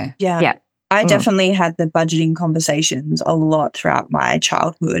somewhere. Yeah. I definitely had the budgeting conversations a lot throughout my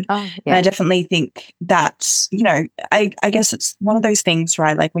childhood. Oh, yeah. And I definitely think that's, I guess it's one of those things,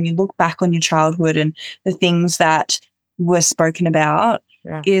 right? Like when you look back on your childhood and the things that were spoken about,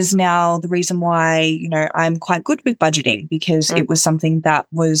 is now the reason why, you know, I'm quite good with budgeting, because it was something that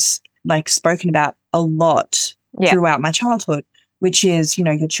was like spoken about a lot throughout my childhood, which is, you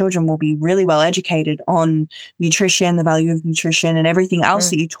know, your children will be really well educated on nutrition, the value of nutrition and everything else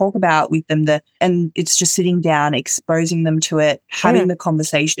that you talk about with them. And it's just sitting down, exposing them to it, having the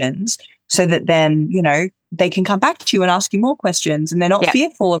conversations, so that then, you know, they can come back to you and ask you more questions, and they're not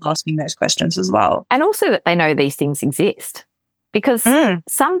fearful of asking those questions as well. And also that they know these things exist, because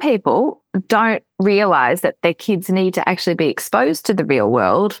some people don't realise that their kids need to actually be exposed to the real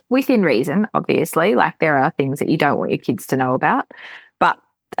world within reason, obviously. Like, there are things that you don't want your kids to know about. But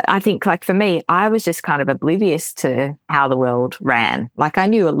I think, like, for me, I was just kind of oblivious to how the world ran. Like, I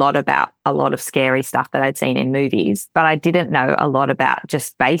knew a lot about a lot of scary stuff that I'd seen in movies, but I didn't know a lot about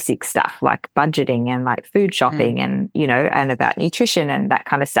just basic stuff like budgeting and like food shopping and, you know, and about nutrition and that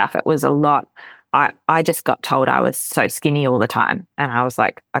kind of stuff. It was a lot. I just got told I was so skinny all the time. And I was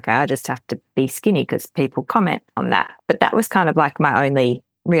like, okay, I just have to be skinny because people comment on that. But that was kind of like my only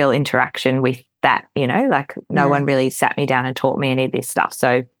real interaction with that, you know, like no one really sat me down and taught me any of this stuff.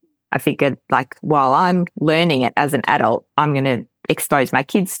 So I figured, like, while I'm learning it as an adult, I'm going to expose my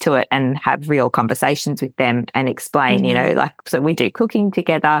kids to it and have real conversations with them and explain, you know, like, so we do cooking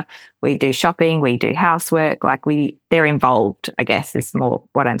together, we do shopping, we do housework, like they're involved, I guess is more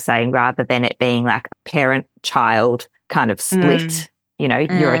what I'm saying, rather than it being like a parent-child kind of split. You know,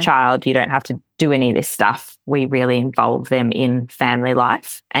 you're a child, you don't have to do any of this stuff. We really involve them in family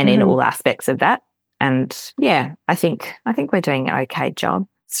life and in all aspects of that. And yeah, I think we're doing an okay job.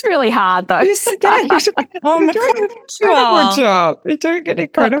 It's really hard though. You're doing an incredible job. You're doing an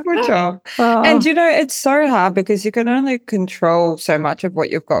incredible job. And you know, it's so hard because you can only control so much of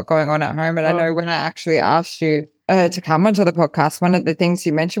what you've got going on at home. And I know when I actually asked you to come onto the podcast, one of the things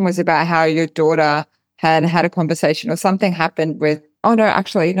you mentioned was about how your daughter had a conversation or something happened with, oh no,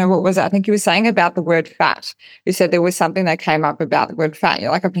 actually, no, what was it? I think you were saying about the word fat. You said there was something that came up about the word fat.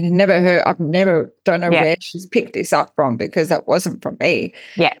 You're like, don't know where she's picked this up from, because that wasn't from me.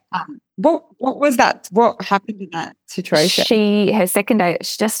 Yeah. What was that? What happened in that situation? She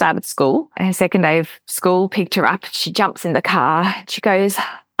just started school. Her second day of school picked her up. She jumps in the car. She goes,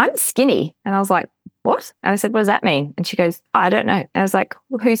 I'm skinny. And I was like, what? And I said, what does that mean? And she goes, I don't know. And I was like,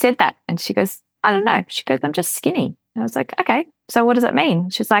 well, who said that? And she goes, I don't know. She goes, I'm just skinny. And I was like, okay, so what does it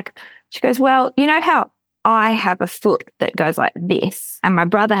mean? She goes, well, you know how I have a foot that goes like this and my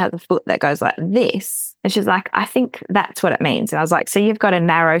brother has a foot that goes like this? And she's like, I think that's what it means. And I was like, so you've got a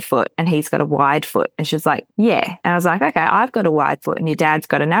narrow foot and he's got a wide foot? And she's like, yeah. And I was like, okay, I've got a wide foot and your dad's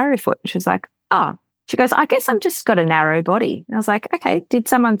got a narrow foot. And she's like, oh. She goes, I guess I'm just got a narrow body. And I was like, okay, did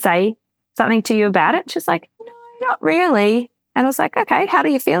someone say something to you about it? She's like, no, not really. And I was like, okay, how do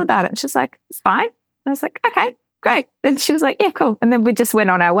you feel about it? And she's like, it's fine. And I was like, okay, great. And she was like, yeah, cool. And then we just went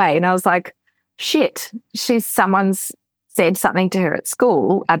on our way. And I was like, shit, someone's said something to her at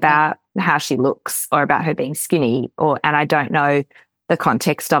school about how she looks or about her being skinny, and I don't know the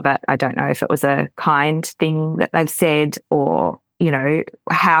context of it. I don't know if it was a kind thing that they've said or, you know,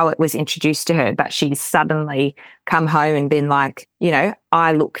 how it was introduced to her, but she's suddenly come home and been like, you know,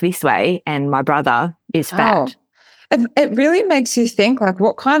 I look this way and my brother is fat. It really makes you think, like,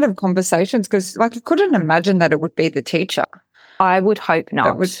 what kind of conversations? Because, like, I couldn't imagine that it would be the teacher. I would hope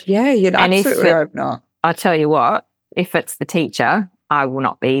not. You'd absolutely hope not. I'll tell you what, if it's the teacher, I will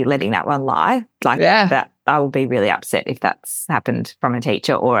not be letting that one lie. That I will be really upset if that's happened from a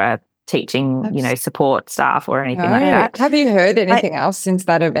teacher or a teaching, you know, support staff or anything like that. Have you heard anything else since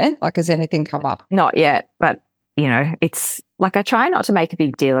that event? Like, has anything come up? Not yet, but, you know, it's like I try not to make a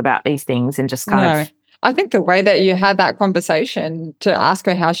big deal about these things and just kind of... I think the way that you had that conversation to ask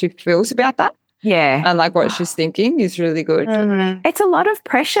her how she feels about that, and like what she's thinking is really good. It's a lot of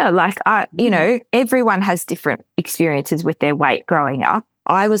pressure. Like, you know, everyone has different experiences with their weight growing up.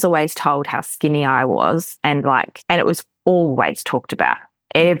 I was always told how skinny I was, and it was always talked about.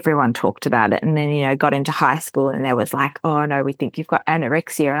 Everyone talked about it. And then, you know, got into high school and there was like, oh no, we think you've got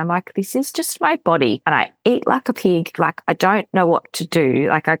anorexia. And I'm like, this is just my body and I eat like a pig. Like, I don't know what to do.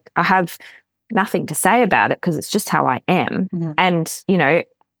 Like, I have nothing to say about it because it's just how I am. And, you know,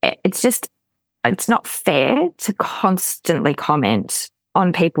 it's not fair to constantly comment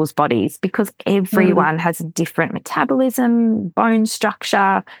on people's bodies because everyone has a different metabolism, bone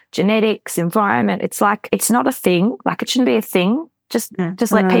structure, genetics, environment. It's like, it's not a thing. Like, it shouldn't be a thing. Just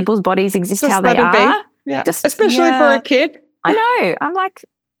let people's bodies exist just how they are. Yeah. Especially for a kid. I know. I'm like,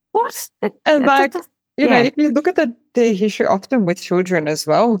 what? And like, you know, if you look at the history often with children as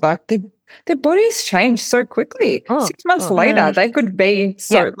well, like their bodies change so quickly. 6 months later, they could be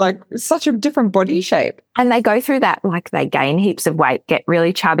such a different body shape. And they go through that, like they gain heaps of weight, get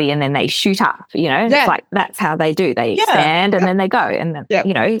really chubby, and then they shoot up, It's like that's how they do. They expand and then they go. And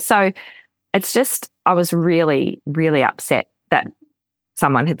then, so it's just, I was really, really upset that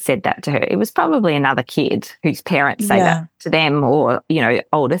someone had said that to her. It was probably another kid whose parents say that to them, or,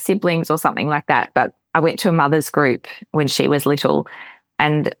 older siblings or something like that. But I went to a mother's group when she was little,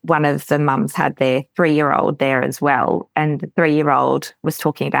 and one of the mums had their 3-year-old there as well. And the 3-year-old was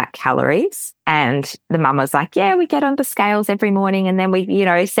talking about calories. And the mum was like, yeah, we get on the scales every morning, and then we,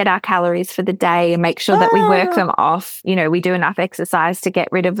 set our calories for the day and make sure that we work them off. We do enough exercise to get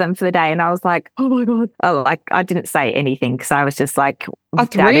rid of them for the day. And I was like, oh my God. Oh, like I didn't say anything because I was just like, a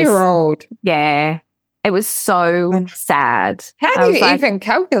 3-year-old. Yeah. It was so sad. How do you even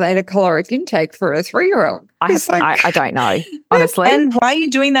calculate a caloric intake for a 3-year-old? I don't know, honestly. And why are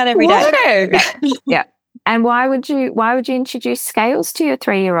you doing that every day? Yeah. And why would you introduce scales to your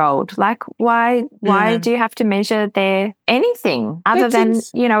 3-year-old? Like, why do you have to measure their anything other than,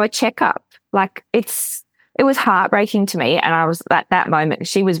 a checkup? Like, it was heartbreaking to me. And I was at that moment,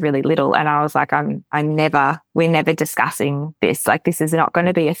 she was really little, and I was like, we're never discussing this. Like, this is not going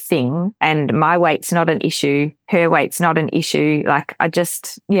to be a thing. And my weight's not an issue. Her weight's not an issue. Like,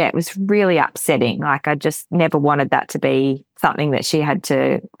 it was really upsetting. Like, I just never wanted that to be something that she had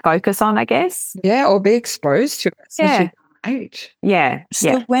to focus on, I guess. Yeah, or be exposed to it. Yeah. Age. Yeah.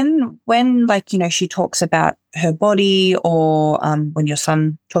 So when she talks about her body, or when your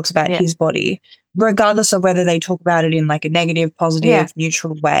son talks about his body, regardless of whether they talk about it in like a negative, positive,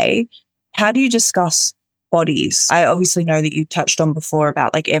 neutral way, how do you discuss bodies? I obviously know that you touched on before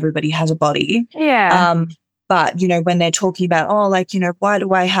about like everybody has a body. Yeah. But when they're talking about, why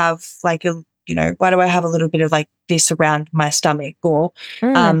do I have a little bit of like this around my stomach, or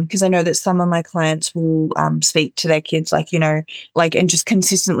because I know that some of my clients will speak to their kids and just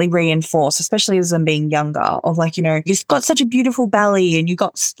consistently reinforce, especially as them being younger, of you've got such a beautiful belly and you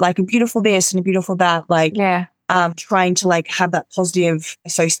got like a beautiful this and a beautiful that, trying to like have that positive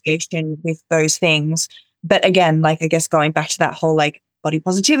association with those things. But again, I guess going back to that whole like body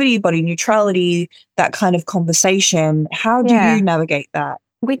positivity, body neutrality, that kind of conversation, how do you navigate that?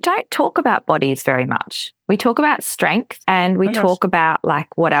 We don't talk about bodies very much. We talk about strength, and we talk about like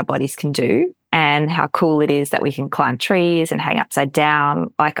what our bodies can do and how cool it is that we can climb trees and hang upside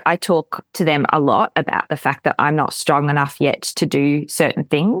down. Like, I talk to them a lot about the fact that I'm not strong enough yet to do certain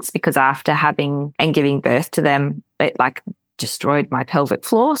things, because after having and giving birth to them, it like destroyed my pelvic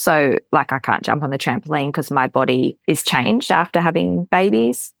floor. So like I can't jump on the trampoline because my body is changed after having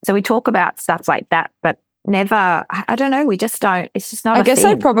babies. So we talk about stuff like that, but never, I don't know, we just don't, it's just not I a guess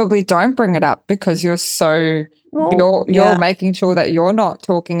thing. I probably don't bring it up because you're so, you're making sure that you're not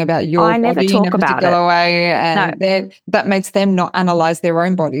talking about your I never body talk in a about particular it. way, and that makes them not analyze their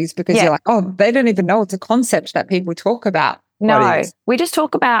own bodies, because you're like, oh, they don't even know it's a concept that people talk about. No, bodies. We just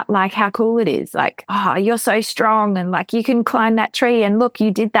talk about like how cool it is. Like, oh, you're so strong, and like you can climb that tree, and look,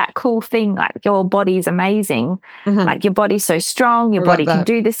 you did that cool thing. Like, your body's amazing. Like, your body's so strong. Your body can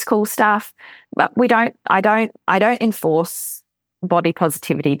do this cool stuff. But I don't enforce body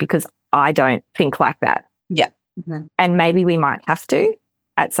positivity because I don't think like that. Yeah. And maybe we might have to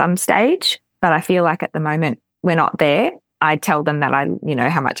at some stage, but I feel like at the moment we're not there. I tell them that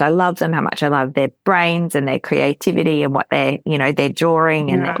how much I love them, how much I love their brains and their creativity and what their drawing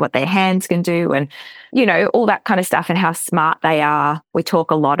and what their hands can do, and, all that kind of stuff, and how smart they are. We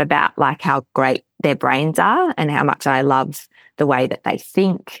talk a lot about like how great their brains are and how much I love the way that they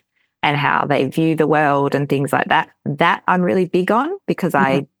think and how they view the world and things like that. That I'm really big on, because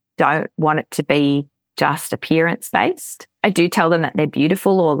I don't want it to be just appearance-based. I do tell them that they're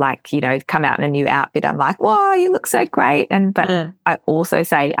beautiful, or like, come out in a new outfit, I'm like, wow, you look so great. But I also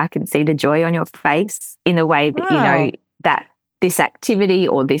say, I can see the joy on your face in the way that, that this activity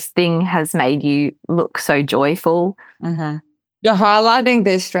or this thing has made you look so joyful. You're highlighting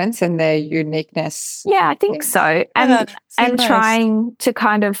their strengths and their uniqueness. Yeah, I think so. And nice. Trying to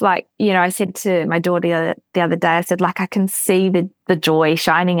kind of like, I said to my daughter the other day, I said, like, I can see the joy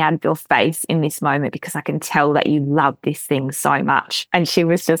shining out of your face in this moment, because I can tell that you love this thing so much. And she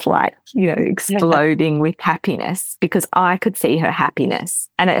was just like, exploding with happiness, because I could see her happiness,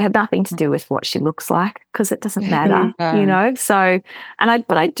 and it had nothing to do with what she looks like, because it doesn't matter, So,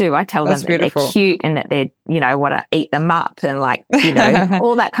 but I tell them that they're cute and that they're, want to eat them up and like,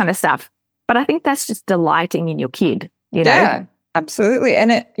 all that kind of stuff. But I think that's just delighting in your kid, Yeah, absolutely.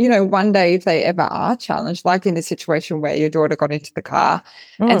 And one day, if they ever are challenged, like in the situation where your daughter got into the car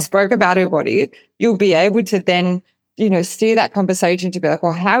and spoke about her body, you'll be able to then steer that conversation to be like,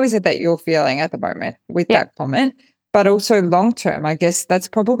 well, how is it that you're feeling at the moment with that comment? But also long term, I guess that's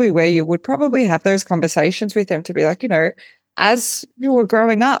probably where you would probably have those conversations with them to be like, as you were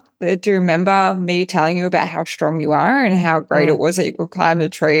growing up, do you remember me telling you about how strong you are and how great it was that you could climb the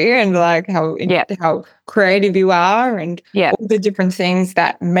tree and like how creative you are and all the different things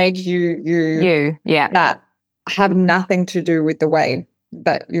that make you that have nothing to do with the way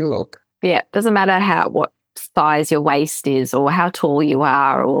that you look. Yeah, doesn't matter what size your waist is or how tall you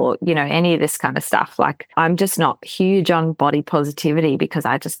are or, any of this kind of stuff. Like, I'm just not huge on body positivity because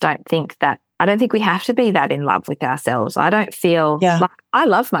I just don't think we have to be that in love with ourselves. I don't feel like I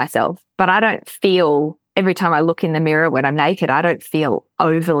love myself, but I don't feel every time I look in the mirror when I'm naked, I don't feel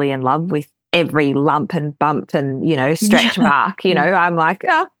overly in love with every lump and bump and, stretch mark. I'm like,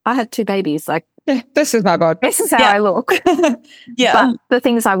 I had 2 babies. Like, this is my body. This is how I look. But the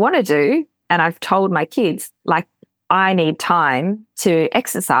things I want to do, and I've told my kids, like, I need time to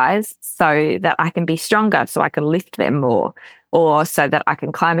exercise so that I can be stronger, so I can lift them more, or so that I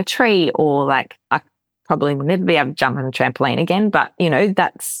can climb a tree, or like I probably will never be able to jump on a trampoline again, but,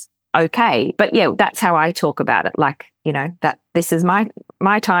 that's okay. But that's how I talk about it. Like, that this is my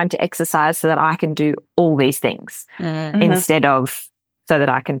time to exercise so that I can do all these things instead of so that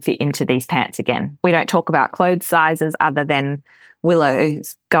I can fit into these pants again. We don't talk about clothes sizes other than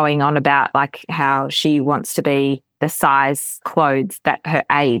Willow's going on about like how she wants to be the size clothes that her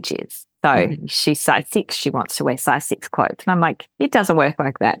age is. So she's size 6, she wants to wear size 6 clothes. And I'm like, it doesn't work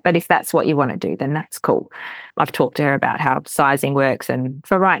like that. But if that's what you want to do, then that's cool. I've talked to her about how sizing works. And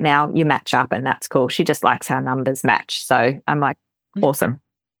for right now, you match up and that's cool. She just likes how numbers match. So I'm like, awesome.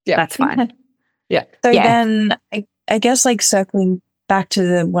 Yeah, that's fine. So then I guess like circling back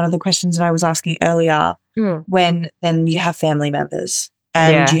to one of the questions that I was asking earlier, when then you have family members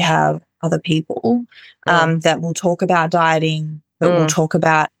and you have other people that will talk about dieting, that will talk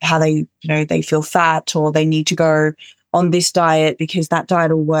about how they, they feel fat or they need to go on this diet because that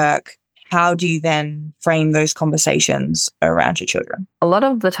diet will work. How do you then frame those conversations around your children? A lot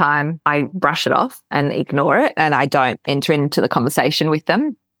of the time I brush it off and ignore it, and I don't enter into the conversation with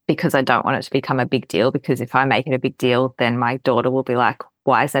them because I don't want it to become a big deal, because if I make it a big deal, then my daughter will be like,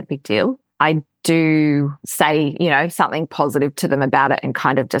 why is that a big deal? I do say, something positive to them about it and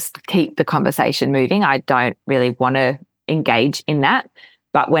kind of just keep the conversation moving. I don't really want to engage in that.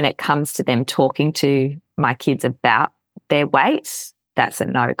 But when it comes to them talking to my kids about their weight, that's a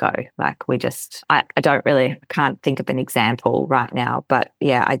no-go. Like, I can't think of an example right now, but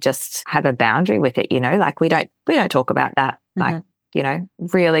I just have a boundary with it, like we don't talk about that, like,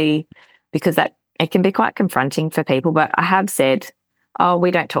 really, because that it can be quite confronting for people. But I have said, oh, we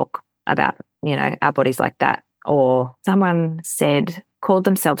don't talk about, our bodies like that. Or someone called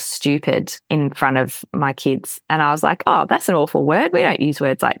themselves stupid in front of my kids. And I was like, oh, that's an awful word. We don't use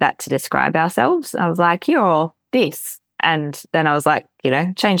words like that to describe ourselves. I was like, you're this. And then I was like,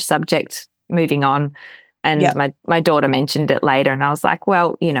 change subject, moving on. And my daughter mentioned it later. And I was like,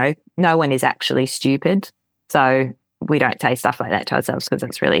 well, no one is actually stupid. So we don't say stuff like that to ourselves because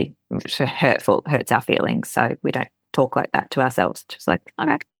it's really hurtful, hurts our feelings. So we don't talk like that to ourselves. Just like,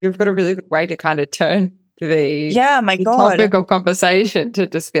 okay. You've got a really good way to kind of turn the topic of conversation to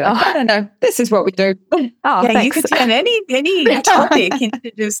just be like, I don't know, this is what we do. Thanks. You could turn any topic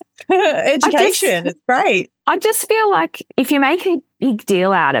into just education. It's great. I just feel like if you make a big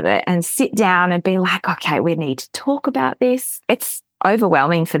deal out of it and sit down and be like, okay, we need to talk about this, it's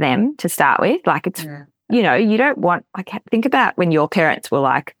overwhelming for them to start with. Like, it's, you don't want, like, think about when your parents were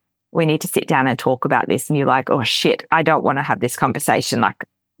like, we need to sit down and talk about this. And you're like, oh shit, I don't want to have this conversation. Like,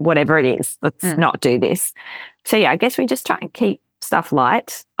 whatever it is, let's not do this. So I guess we just try and keep stuff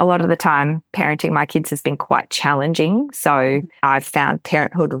light. A lot of the time, parenting my kids has been quite challenging. So I've found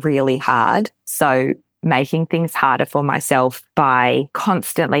parenthood really hard. So making things harder for myself by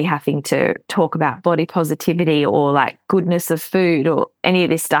constantly having to talk about body positivity or like goodness of food or any of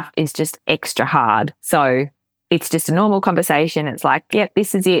this stuff is just extra hard. So it's just a normal conversation. It's like, yep,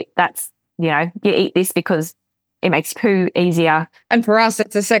 this is it. That's, you eat this because it makes poo easier. And for us,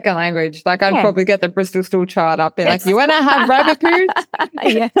 it's a second language. Like, I'd probably get the Bristol stool chart up and like, you want to have rabbit poo?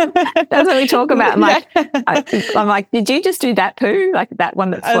 That's what we talk about. I'm like, did you just do that poo? Like that one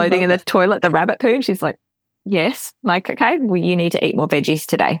that's floating in the toilet, the rabbit poo? And she's like, yes. I'm like, okay, well, you need to eat more veggies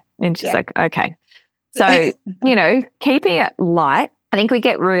today. And she's like, okay. So, keeping it light. I think we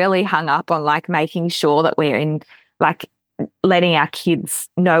get really hung up on like making sure that we're in like letting our kids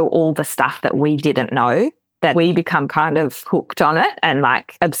know all the stuff that we didn't know, that we become kind of hooked on it and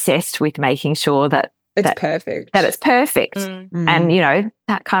like obsessed with making sure that It's perfect. That it's perfect. Mm. And, you know,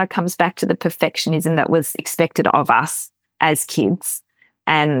 that kind of comes back to the perfectionism that was expected of us as kids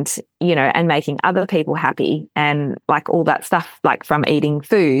and, you know, and making other people happy and like all that stuff, like from eating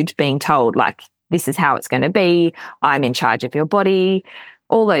food, being told like, this is how it's going to be. I'm in charge of your body,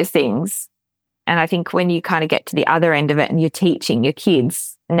 all those things. And I think when you kind of get to the other end of it and you're teaching your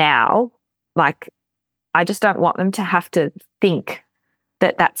kids now, like, I just don't want them to have to think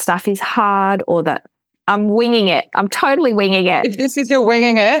that that stuff is hard or that I'm winging it. I'm totally winging it. If this is your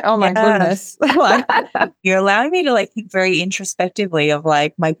winging it, oh my goodness. Like, you're allowing me to like think very introspectively of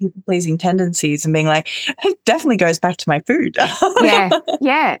like my people pleasing tendencies and being like, it definitely goes back to my food.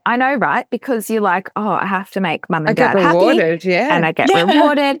 Yeah, I know, right? Because you're like, oh, I have to make mum and dad rewarded, happy, and I get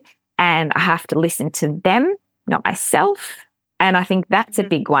rewarded, and I have to listen to them, not myself. And I think that's a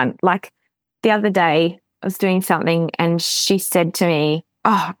big one. Like the other day, I was doing something, and she said to me,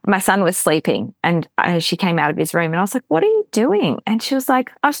 oh, my son was sleeping, and she came out of his room, and I was like, what are you doing? And she was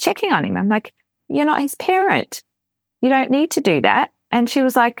like, I was checking on him. I'm like, you're not his parent. You don't need to do that. And she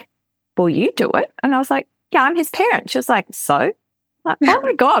was like, well, you do it. And I was like, yeah, I'm his parent. She was like, so? Like, oh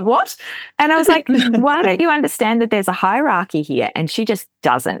my God, what? And I was like, why don't you understand that there's a hierarchy here? And she just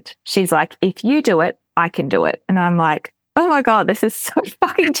doesn't. She's like, if you do it, I can do it. And I'm like, oh my God, this is so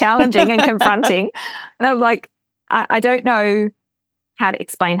fucking challenging and confronting. And I'm like, I don't know how to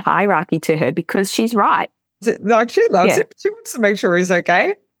explain hierarchy to her because she's right. Like she loves it. She wants to make sure he's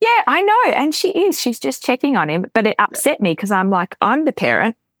okay. Yeah, I know. And she is. She's just checking on him. But it upset me because I'm like, I'm the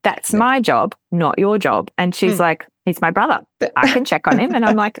parent. That's my job, not your job. And she's like, he's my brother. I can check on him. And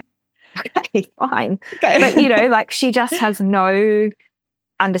I'm like, okay, fine. Okay. But, you know, like she just has no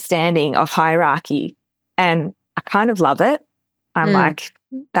understanding of hierarchy. And I kind of love it. I'm like,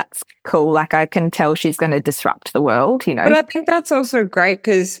 that's cool. Like I can tell she's going to disrupt the world, you know. But I think that's also great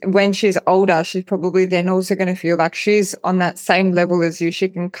because when she's older, she's probably then also going to feel like she's on that same level as you. She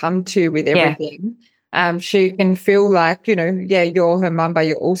can come to with everything. She can feel like, you know, you're her mum, but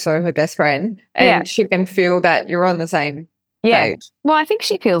you're also her best friend. And she can feel that you're on the same page. Well, I think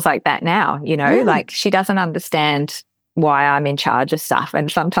she feels like that now, you know, like she doesn't understand why I'm in charge of stuff. And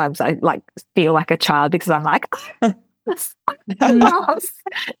sometimes I like feel like a child because I'm like, and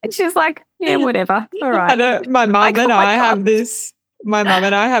she's like, yeah, whatever. All right. My mum and I have this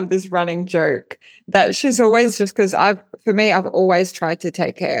running joke that she's always just because I've always tried to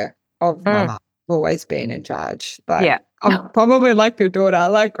take care of my mum. I've always been in charge. Like, I'm probably like your daughter.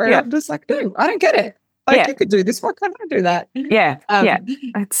 Like, I'm just like, no, I don't get it. Like, you could do this. Why can't I do that? Yeah.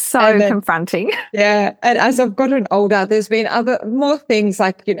 It's so confronting. Yeah. And as I've gotten older, there's been more things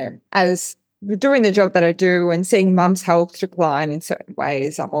like, you know, as doing the job that I do and seeing mum's health decline in certain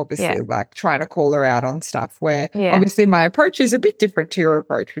ways, I'm obviously like trying to call her out on stuff where obviously my approach is a bit different to your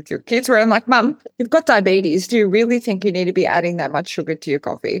approach with your kids where I'm like, Mum, you've got diabetes. Do you really think you need to be adding that much sugar to your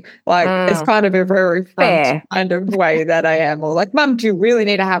coffee? Like it's kind of a very front kind of way that I am. Or like, Mum, do you really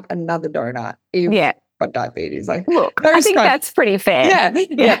need to have another donut? Got diabetes. Like, look, I think that's pretty fair.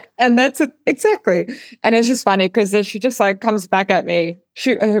 Yeah. And that's exactly. And it's just funny because then she just like comes back at me.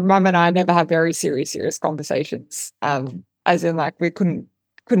 Her mum and I never have very serious conversations. As in like we couldn't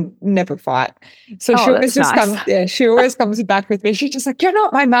never fight. So she always just comes. Yeah, she always comes back with me. She's just like, you're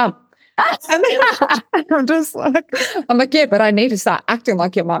not my mum. And then I'm like, yeah, but I need to start acting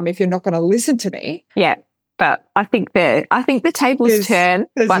like your mum if you're not going to listen to me. Yeah. But I think the tables turn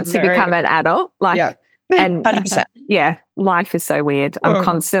once you become an adult. Like, and 100%. Life is so weird. I'm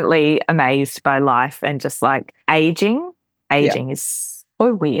constantly amazed by life and just like aging. Aging is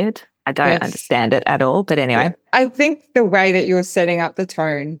so weird. I don't understand it at all. But anyway. Yeah. I think the way that you're setting up the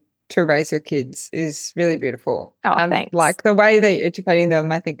tone to raise your kids is really beautiful. Oh, thanks. Like the way that you're educating them,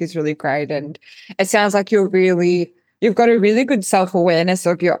 I think is really great. And it sounds like you've got a really good self-awareness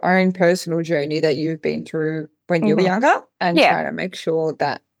of your own personal journey that you've been through when you were younger and trying to make sure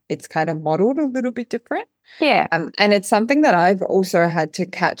that it's kind of modeled a little bit different. Yeah. And it's something that I've also had to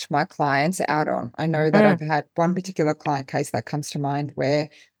catch my clients out on. I know that I've had one particular client case that comes to mind where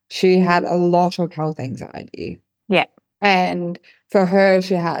she had a lot of health anxiety. Yeah. And for her,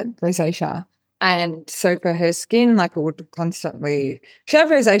 she had rosacea. And so for her skin, like it would constantly, she had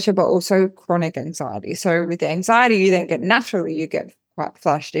rosacea, but also chronic anxiety. So with the anxiety, you get quite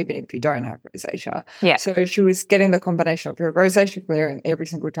flushed even if you don't have rosacea. Yeah. So she was getting the combination of her rosacea clearing every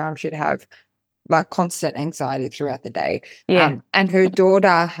single time. She'd have like constant anxiety throughout the day. Yeah. And her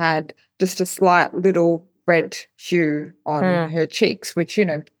daughter had just a slight little red hue on her cheeks, which, you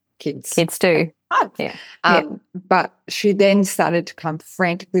know, kids. Kids do. Yeah. Yeah. But she then started to become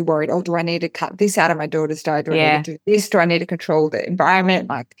frantically worried. Oh, do I need to cut this out of my daughter's diet? Do I need to do this? Do I need to control the environment?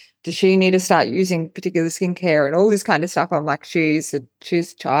 Like, does she need to start using particular skincare and all this kind of stuff? I'm like, she's a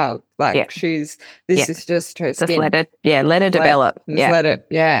child. Like, this is just her skin. Just let her develop. Let it.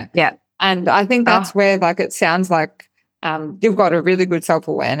 Yeah. Yeah. And I think that's where, like, it sounds like you've got a really good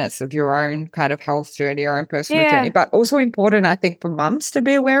self-awareness of your own kind of health journey, your own personal journey, but also important, I think, for mums to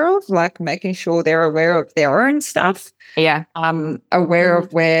be aware of, like making sure they're aware of their own stuff. Yeah. Aware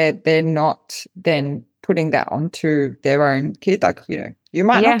of where they're not then putting that onto their own kid. Like, you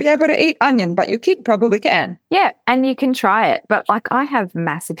might not be able to eat onion, but your kid probably can. Yeah. And you can try it. But like, I have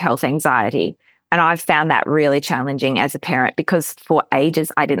massive health anxiety. And I've found that really challenging as a parent because for ages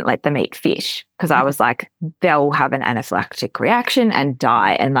I didn't let them eat fish because I was like, they'll have an anaphylactic reaction and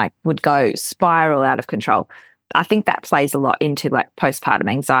die and like would go spiral out of control. I think that plays a lot into like postpartum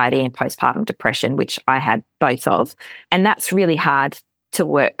anxiety and postpartum depression, which I had both of. And that's really hard to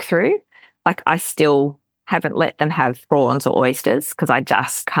work through. Like I still haven't let them have prawns or oysters because I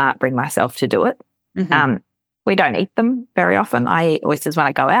just can't bring myself to do it. Mm-hmm. We don't eat them very often. I eat oysters when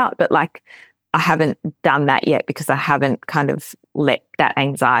I go out, but like I haven't done that yet because I haven't kind of let that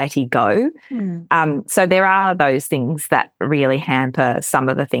anxiety go. So there are those things that really hamper some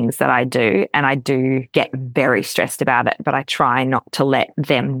of the things that I do, and I do get very stressed about it, but I try not to let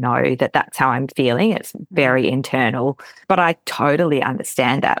them know that that's how I'm feeling. It's very internal, but I totally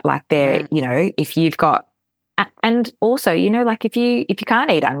understand that. Like if you've got, and also, like if you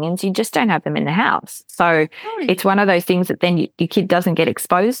can't eat onions, you just don't have them in the house. So it's one of those things that then your kid doesn't get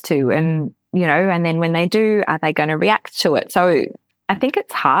exposed to, and and then when they do, are they going to react to it? So I think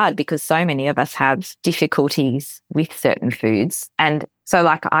it's hard because so many of us have difficulties with certain foods. And so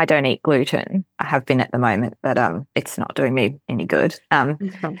like I don't eat gluten. I have been at the moment, but it's not doing me any good. And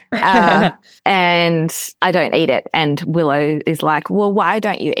I don't eat it. And Willow is like, well, why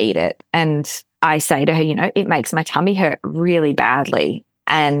don't you eat it? And I say to her, it makes my tummy hurt really badly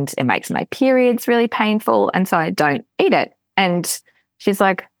and it makes my periods really painful. And so I don't eat it. And she's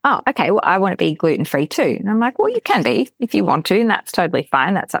like, oh, okay, well, I want to be gluten-free too. And I'm like, well, you can be if you want to, and that's totally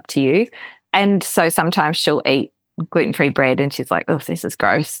fine. That's up to you. And so sometimes she'll eat gluten-free bread and she's like, oh, this is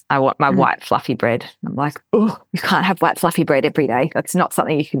gross. I want my white fluffy bread. And I'm like, oh, you can't have white fluffy bread every day. That's not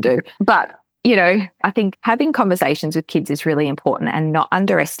something you can do. But, I think having conversations with kids is really important and not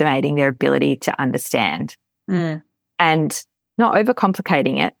underestimating their ability to understand and not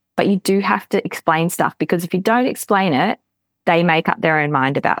overcomplicating it. But you do have to explain stuff because if you don't explain it, they make up their own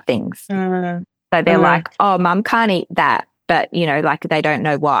mind about things. So they're like, oh, mum can't eat that, but, like they don't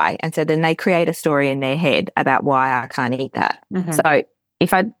know why. And so then they create a story in their head about why I can't eat that. So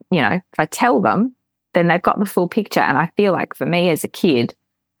if I tell them, then they've got the full picture. And I feel like for me as a kid,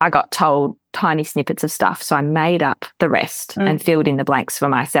 I got told tiny snippets of stuff. So I made up the rest and filled in the blanks for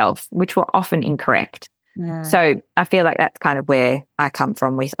myself, which were often incorrect. So I feel like that's kind of where I come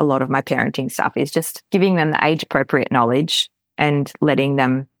from with a lot of my parenting stuff is just giving them the age-appropriate knowledge and letting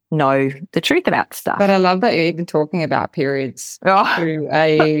them know the truth about stuff. But I love that you're even talking about periods to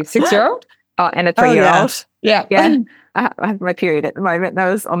a 6-year-old. And a 3-year-old. Yeah. I have my period at the moment. And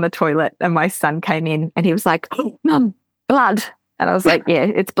I was on the toilet and my son came in and he was like, oh, Mum, blood. And I was like, yeah,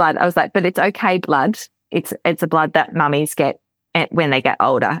 it's blood. I was like, but it's okay, blood. It's a blood that mummies get when they get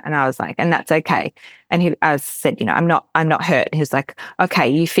older. And I was like, and that's okay. And I said, I'm not hurt. And he was like, okay,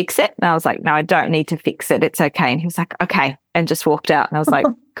 you fix it. And I was like, no, I don't need to fix it. It's okay. And he was like, okay. And just walked out. And I was like,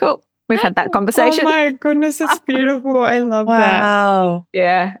 cool. We've had that conversation. Oh my goodness, it's beautiful. I love that.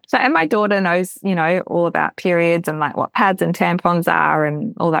 Yeah. So, and my daughter knows, all about periods and like what pads and tampons are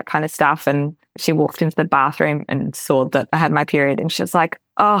and all that kind of stuff. And she walked into the bathroom and saw that I had my period and she was like,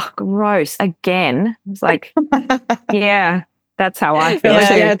 oh, gross, again. I was like, yeah. That's how I feel.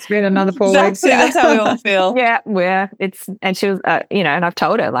 Yeah, it's been another 4 weeks. That's how we all feel. And she was, and I've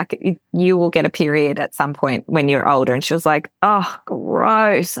told her, like, you will get a period at some point when you're older. And she was like, oh,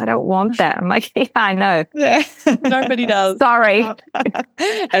 gross. I don't want that. I'm like, yeah, I know. Yeah, nobody does. Sorry.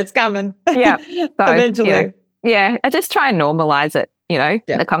 It's coming. Yeah. So, eventually. I just try and normalize it.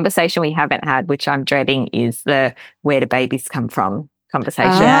 The conversation we haven't had, which I'm dreading, is the where do babies come from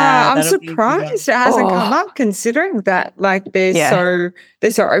conversation. I'm surprised it hasn't come up, considering that they're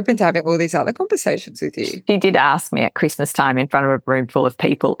so open to having all these other conversations with you. She did ask me at Christmas time in front of a room full of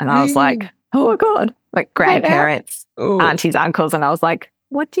people, and I was like, oh my God, like grandparents, aunties, uncles, and I was like,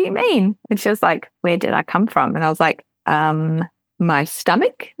 what do you mean? And she was like, where did I come from? And I was like, my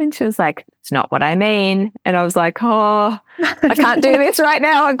stomach. And she was like, it's not what I mean. And I was like, oh, I can't do this right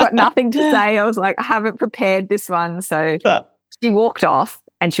now. I've got nothing to say. I was like, I haven't prepared this one. So she walked off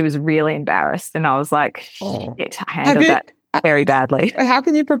And she was really embarrassed. And I was like, shit, I handled you- that very badly. How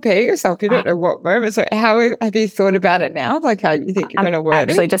can you prepare yourself? You don't know what moment. So how have you thought about it now? Like how you think you're going to word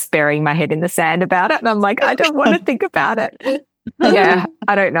Actually it? just burying my head in the sand about it. And I'm like, I don't want to think about it. Yeah,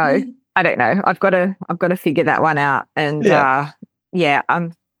 I don't know. I've got to figure that one out. And I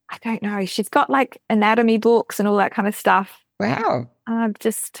don't know. She's got like anatomy books and all that kind of stuff. Wow. I'm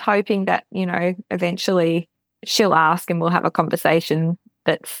just hoping that, eventually she'll ask and we'll have a conversation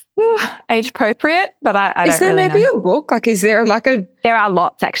that's age appropriate, but I don't Is there really maybe know. a book? Like, is there like a... There are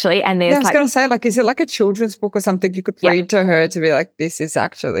lots actually. And I there's was going to say, like, is it like a children's book or something you could read to her to be like, this is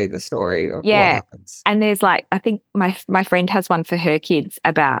actually the story of what happens? And there's like, I think my friend has one for her kids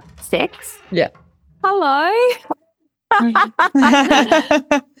about sex. Yeah. Hello.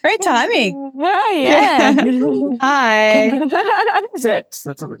 Great timing. Oh, yeah. Hi. That's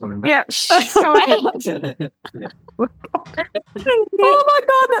what we're calling Yeah. Oh my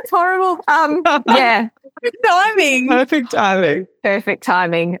God, that's horrible. Yeah. Timing. Perfect timing. Perfect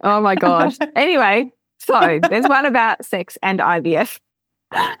timing. Oh my God. Anyway, so there's one about sex and IVF.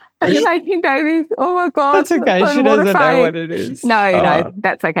 You're making babies. Oh my God. That's okay. I'm She doesn't know mortified. what it is. No,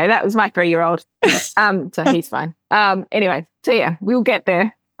 that's okay. That was my 3-year-old. So he's fine. Anyway, so yeah, we'll get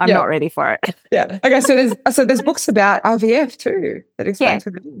there. I'm not ready for it. Yeah. Okay. So there's books about IVF too that explains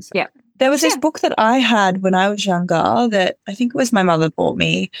what it is. Yeah. There was this book that I had when I was younger that I think it was my mother bought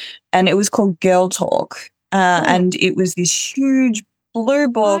me, and it was called Girl Talk. And it was this huge blue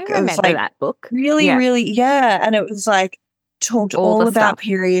book. I remember It was like that book. really, and it was like talked all the about stuff.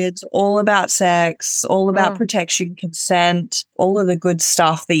 periods, all about sex, all about protection, consent, all of the good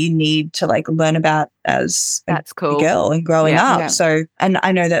stuff that you need to like learn about as That's a cool. girl and growing up. Yeah. So, and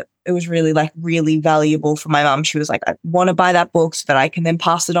I know that it was really valuable for my mum. She was like, I want to buy that book so that I can then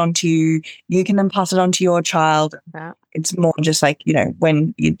pass it on to you. You can then pass it on to your child. Yeah. It's more just like,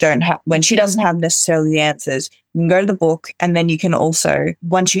 when she doesn't have necessarily the answers, you can go to the book, and then you can also,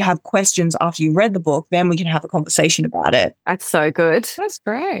 once you have questions after you read the book, then we can have a conversation about it. That's so good. That's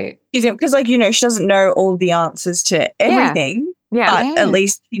great. Because she doesn't know all the answers to everything, Yeah. but at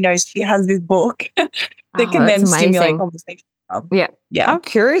least she knows she has this book that can then that's stimulate amazing. conversation. Yeah. Yeah. I'm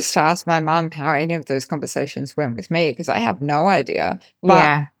curious to ask my mum how any of those conversations went with me because I have no idea.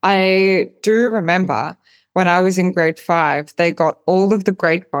 But I do remember when I was in grade 5, they got all of the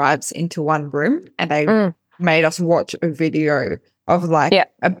grade 5s into one room and they made us watch a video of like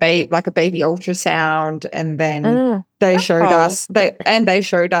a baby ultrasound, and then they showed us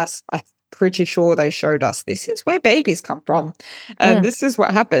I'm pretty sure they showed us this is where babies come from and this is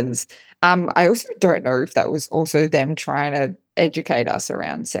what happens. I also don't know if that was also them trying to educate us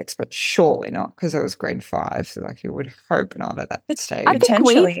around sex, but surely not because it was grade 5. So like you would hope not at that stage. I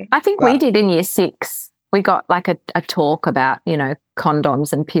think we did in year 6. We got like a talk about,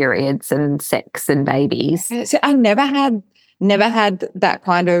 condoms and periods and sex and babies. So I never had that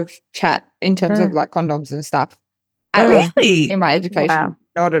kind of chat in terms of like condoms and stuff. Really? In my education,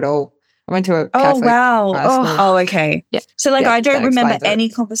 not at all. I went to a Oh Catholic wow! high school. Oh, okay. Yeah. So like, I don't remember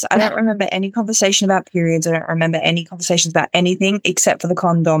explains it. I don't remember any conversation about periods. I don't remember any conversations about anything except for the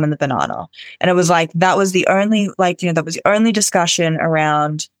condom and the banana. And it was like that was the only discussion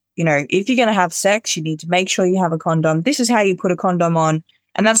around. If you're going to have sex, you need to make sure you have a condom. This is how you put a condom on,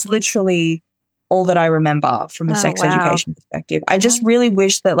 and that's literally all that I remember from a sex education perspective. I just really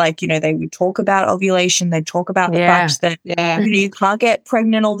wish that, they would talk about ovulation. They'd talk about the fact that you can't get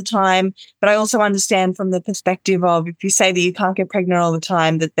pregnant all the time. But I also understand from the perspective of if you say that you can't get pregnant all the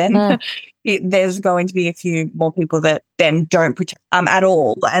time, that then there's going to be a few more people that then don't protect at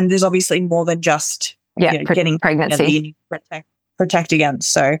all. And there's obviously more than just getting pregnancy. You need to protect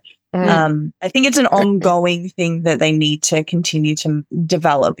against. So I think it's an ongoing thing that they need to continue to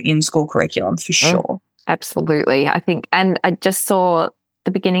develop in school curriculum for sure. Absolutely. I think, and I just saw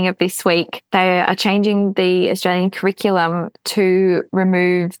the beginning of this week, they are changing the Australian curriculum to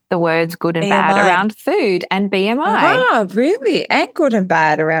remove the words good and bad around food and BMI. Oh, really? And good and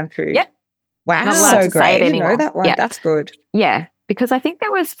bad around food. Yep. Wow. Not allowed So to say great. it I didn't know anymore. that one. Yeah. That's good. Yeah. Because I think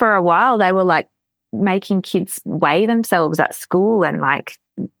there was for a while, they were like making kids weigh themselves at school and like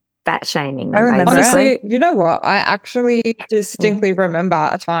fat shaming. I remember. Honestly, you know what? I actually distinctly remember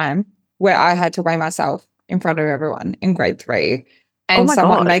a time where I had to weigh myself in front of everyone in grade 3 and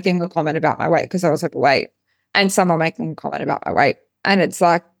someone making a comment about my weight because I was overweight and someone making a comment about my weight. And it's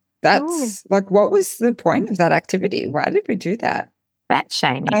like, that's like, what was the point of that activity? Why did we do that? Fat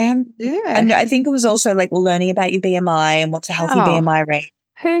shaming. And I think it was also like learning about your BMI and what's a healthy BMI range.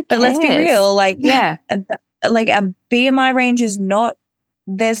 Who cares? But let's be real, like a BMI range is not.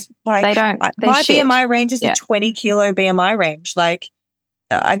 There's like they don't. my BMI range is a 20 kilo BMI range. Like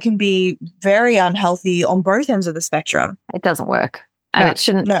I can be very unhealthy on both ends of the spectrum. It doesn't work. And it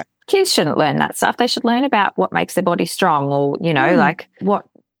shouldn't. No. Kids shouldn't learn that stuff. They should learn about what makes their body strong, or, like what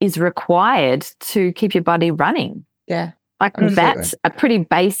is required to keep your body running. Yeah. Like that's a pretty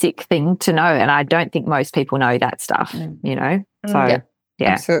basic thing to know. And I don't think most people know that stuff, So, yeah.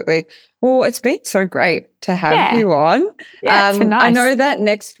 Absolutely. Well, it's been so great to have you on. Yeah, it's been nice. I know that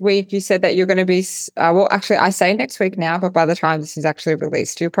next week you said that you're going to be, actually I say next week now, but by the time this is actually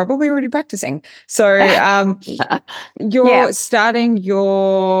released, you're probably already practicing. So you're starting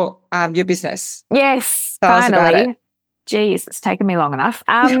your business. Yes, Tell us about finally. it. Geez, it's taken me long enough.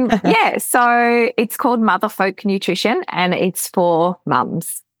 So it's called Motherfolk Nutrition and it's for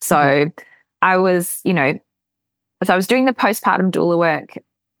mums. So I was doing the postpartum doula work,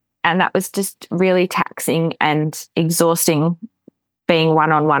 and that was just really taxing and exhausting, being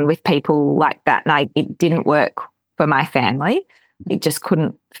one-on-one with people like that. And it didn't work for my family. It just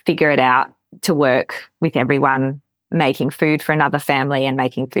couldn't figure it out to work with everyone, making food for another family and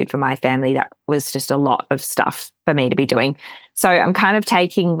making food for my family. That was just a lot of stuff for me to be doing. So I'm kind of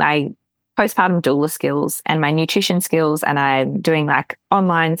taking my postpartum doula skills and my nutrition skills, and I'm doing like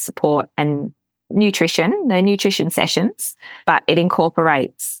online support and the nutrition sessions, but it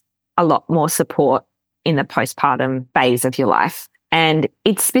incorporates a lot more support in the postpartum phase of your life. And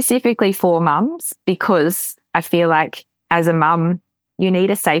it's specifically for mums because I feel like as a mum, you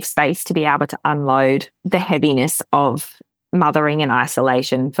need a safe space to be able to unload the heaviness of mothering in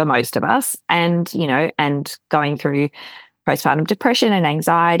isolation for most of us, and going through postpartum depression and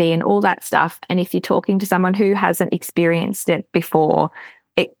anxiety and all that stuff. And if you're talking to someone who hasn't experienced it before,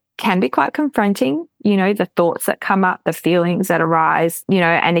 can be quite confronting, the thoughts that come up, the feelings that arise,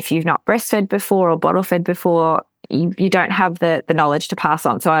 and if you've not breastfed before or bottle fed before, you don't have the knowledge to pass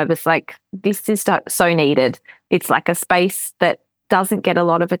on. So I was like, this is so needed. It's like a space that doesn't get a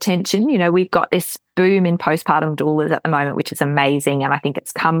lot of attention. We've got this boom in postpartum doulas at the moment, which is amazing. And I think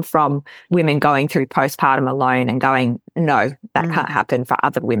it's come from women going through postpartum alone and going, no, that can't happen for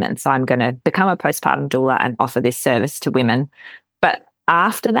other women. So I'm going to become a postpartum doula and offer this service to women. But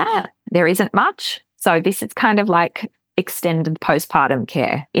after that, there isn't much. So this is kind of like extended postpartum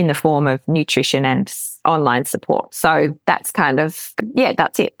care in the form of nutrition and online support. So that's kind of,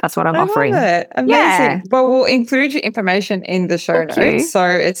 that's it. That's what I'm offering. Love it. Amazing. Yeah. Well, we'll include your information in the show notes. So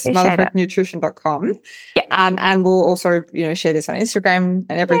it's motherfolknutrition.com. Yeah. And we'll also, share this on Instagram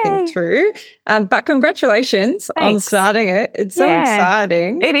and everything too. But congratulations on starting it. It's so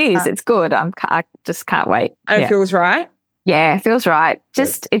exciting. It is. It's good. I just can't wait. And it feels right. Yeah, it feels right.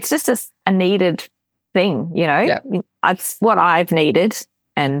 It's just a needed thing, It's what I've needed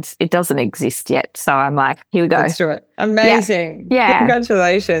and it doesn't exist yet. So I'm like, here we go. Let's do it. Amazing. Yeah.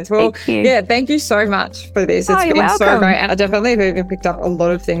 Congratulations. Well, thank you so much for this. It's been so great. And I definitely have even picked up a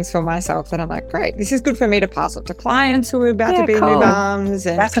lot of things for myself. And I'm like, great, this is good for me to pass up to clients who are about to be new mums.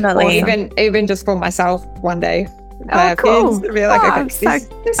 And definitely. Or even just for myself one day. Cool. To be like, I'm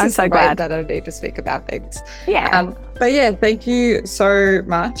is so glad that I need to speak about things. Yeah. But thank you so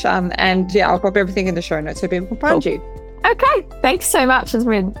much. And I'll pop everything in the show notes so people can find you. Okay. Thanks so much. It's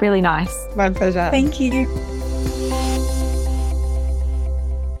been really nice. My pleasure. Thank you.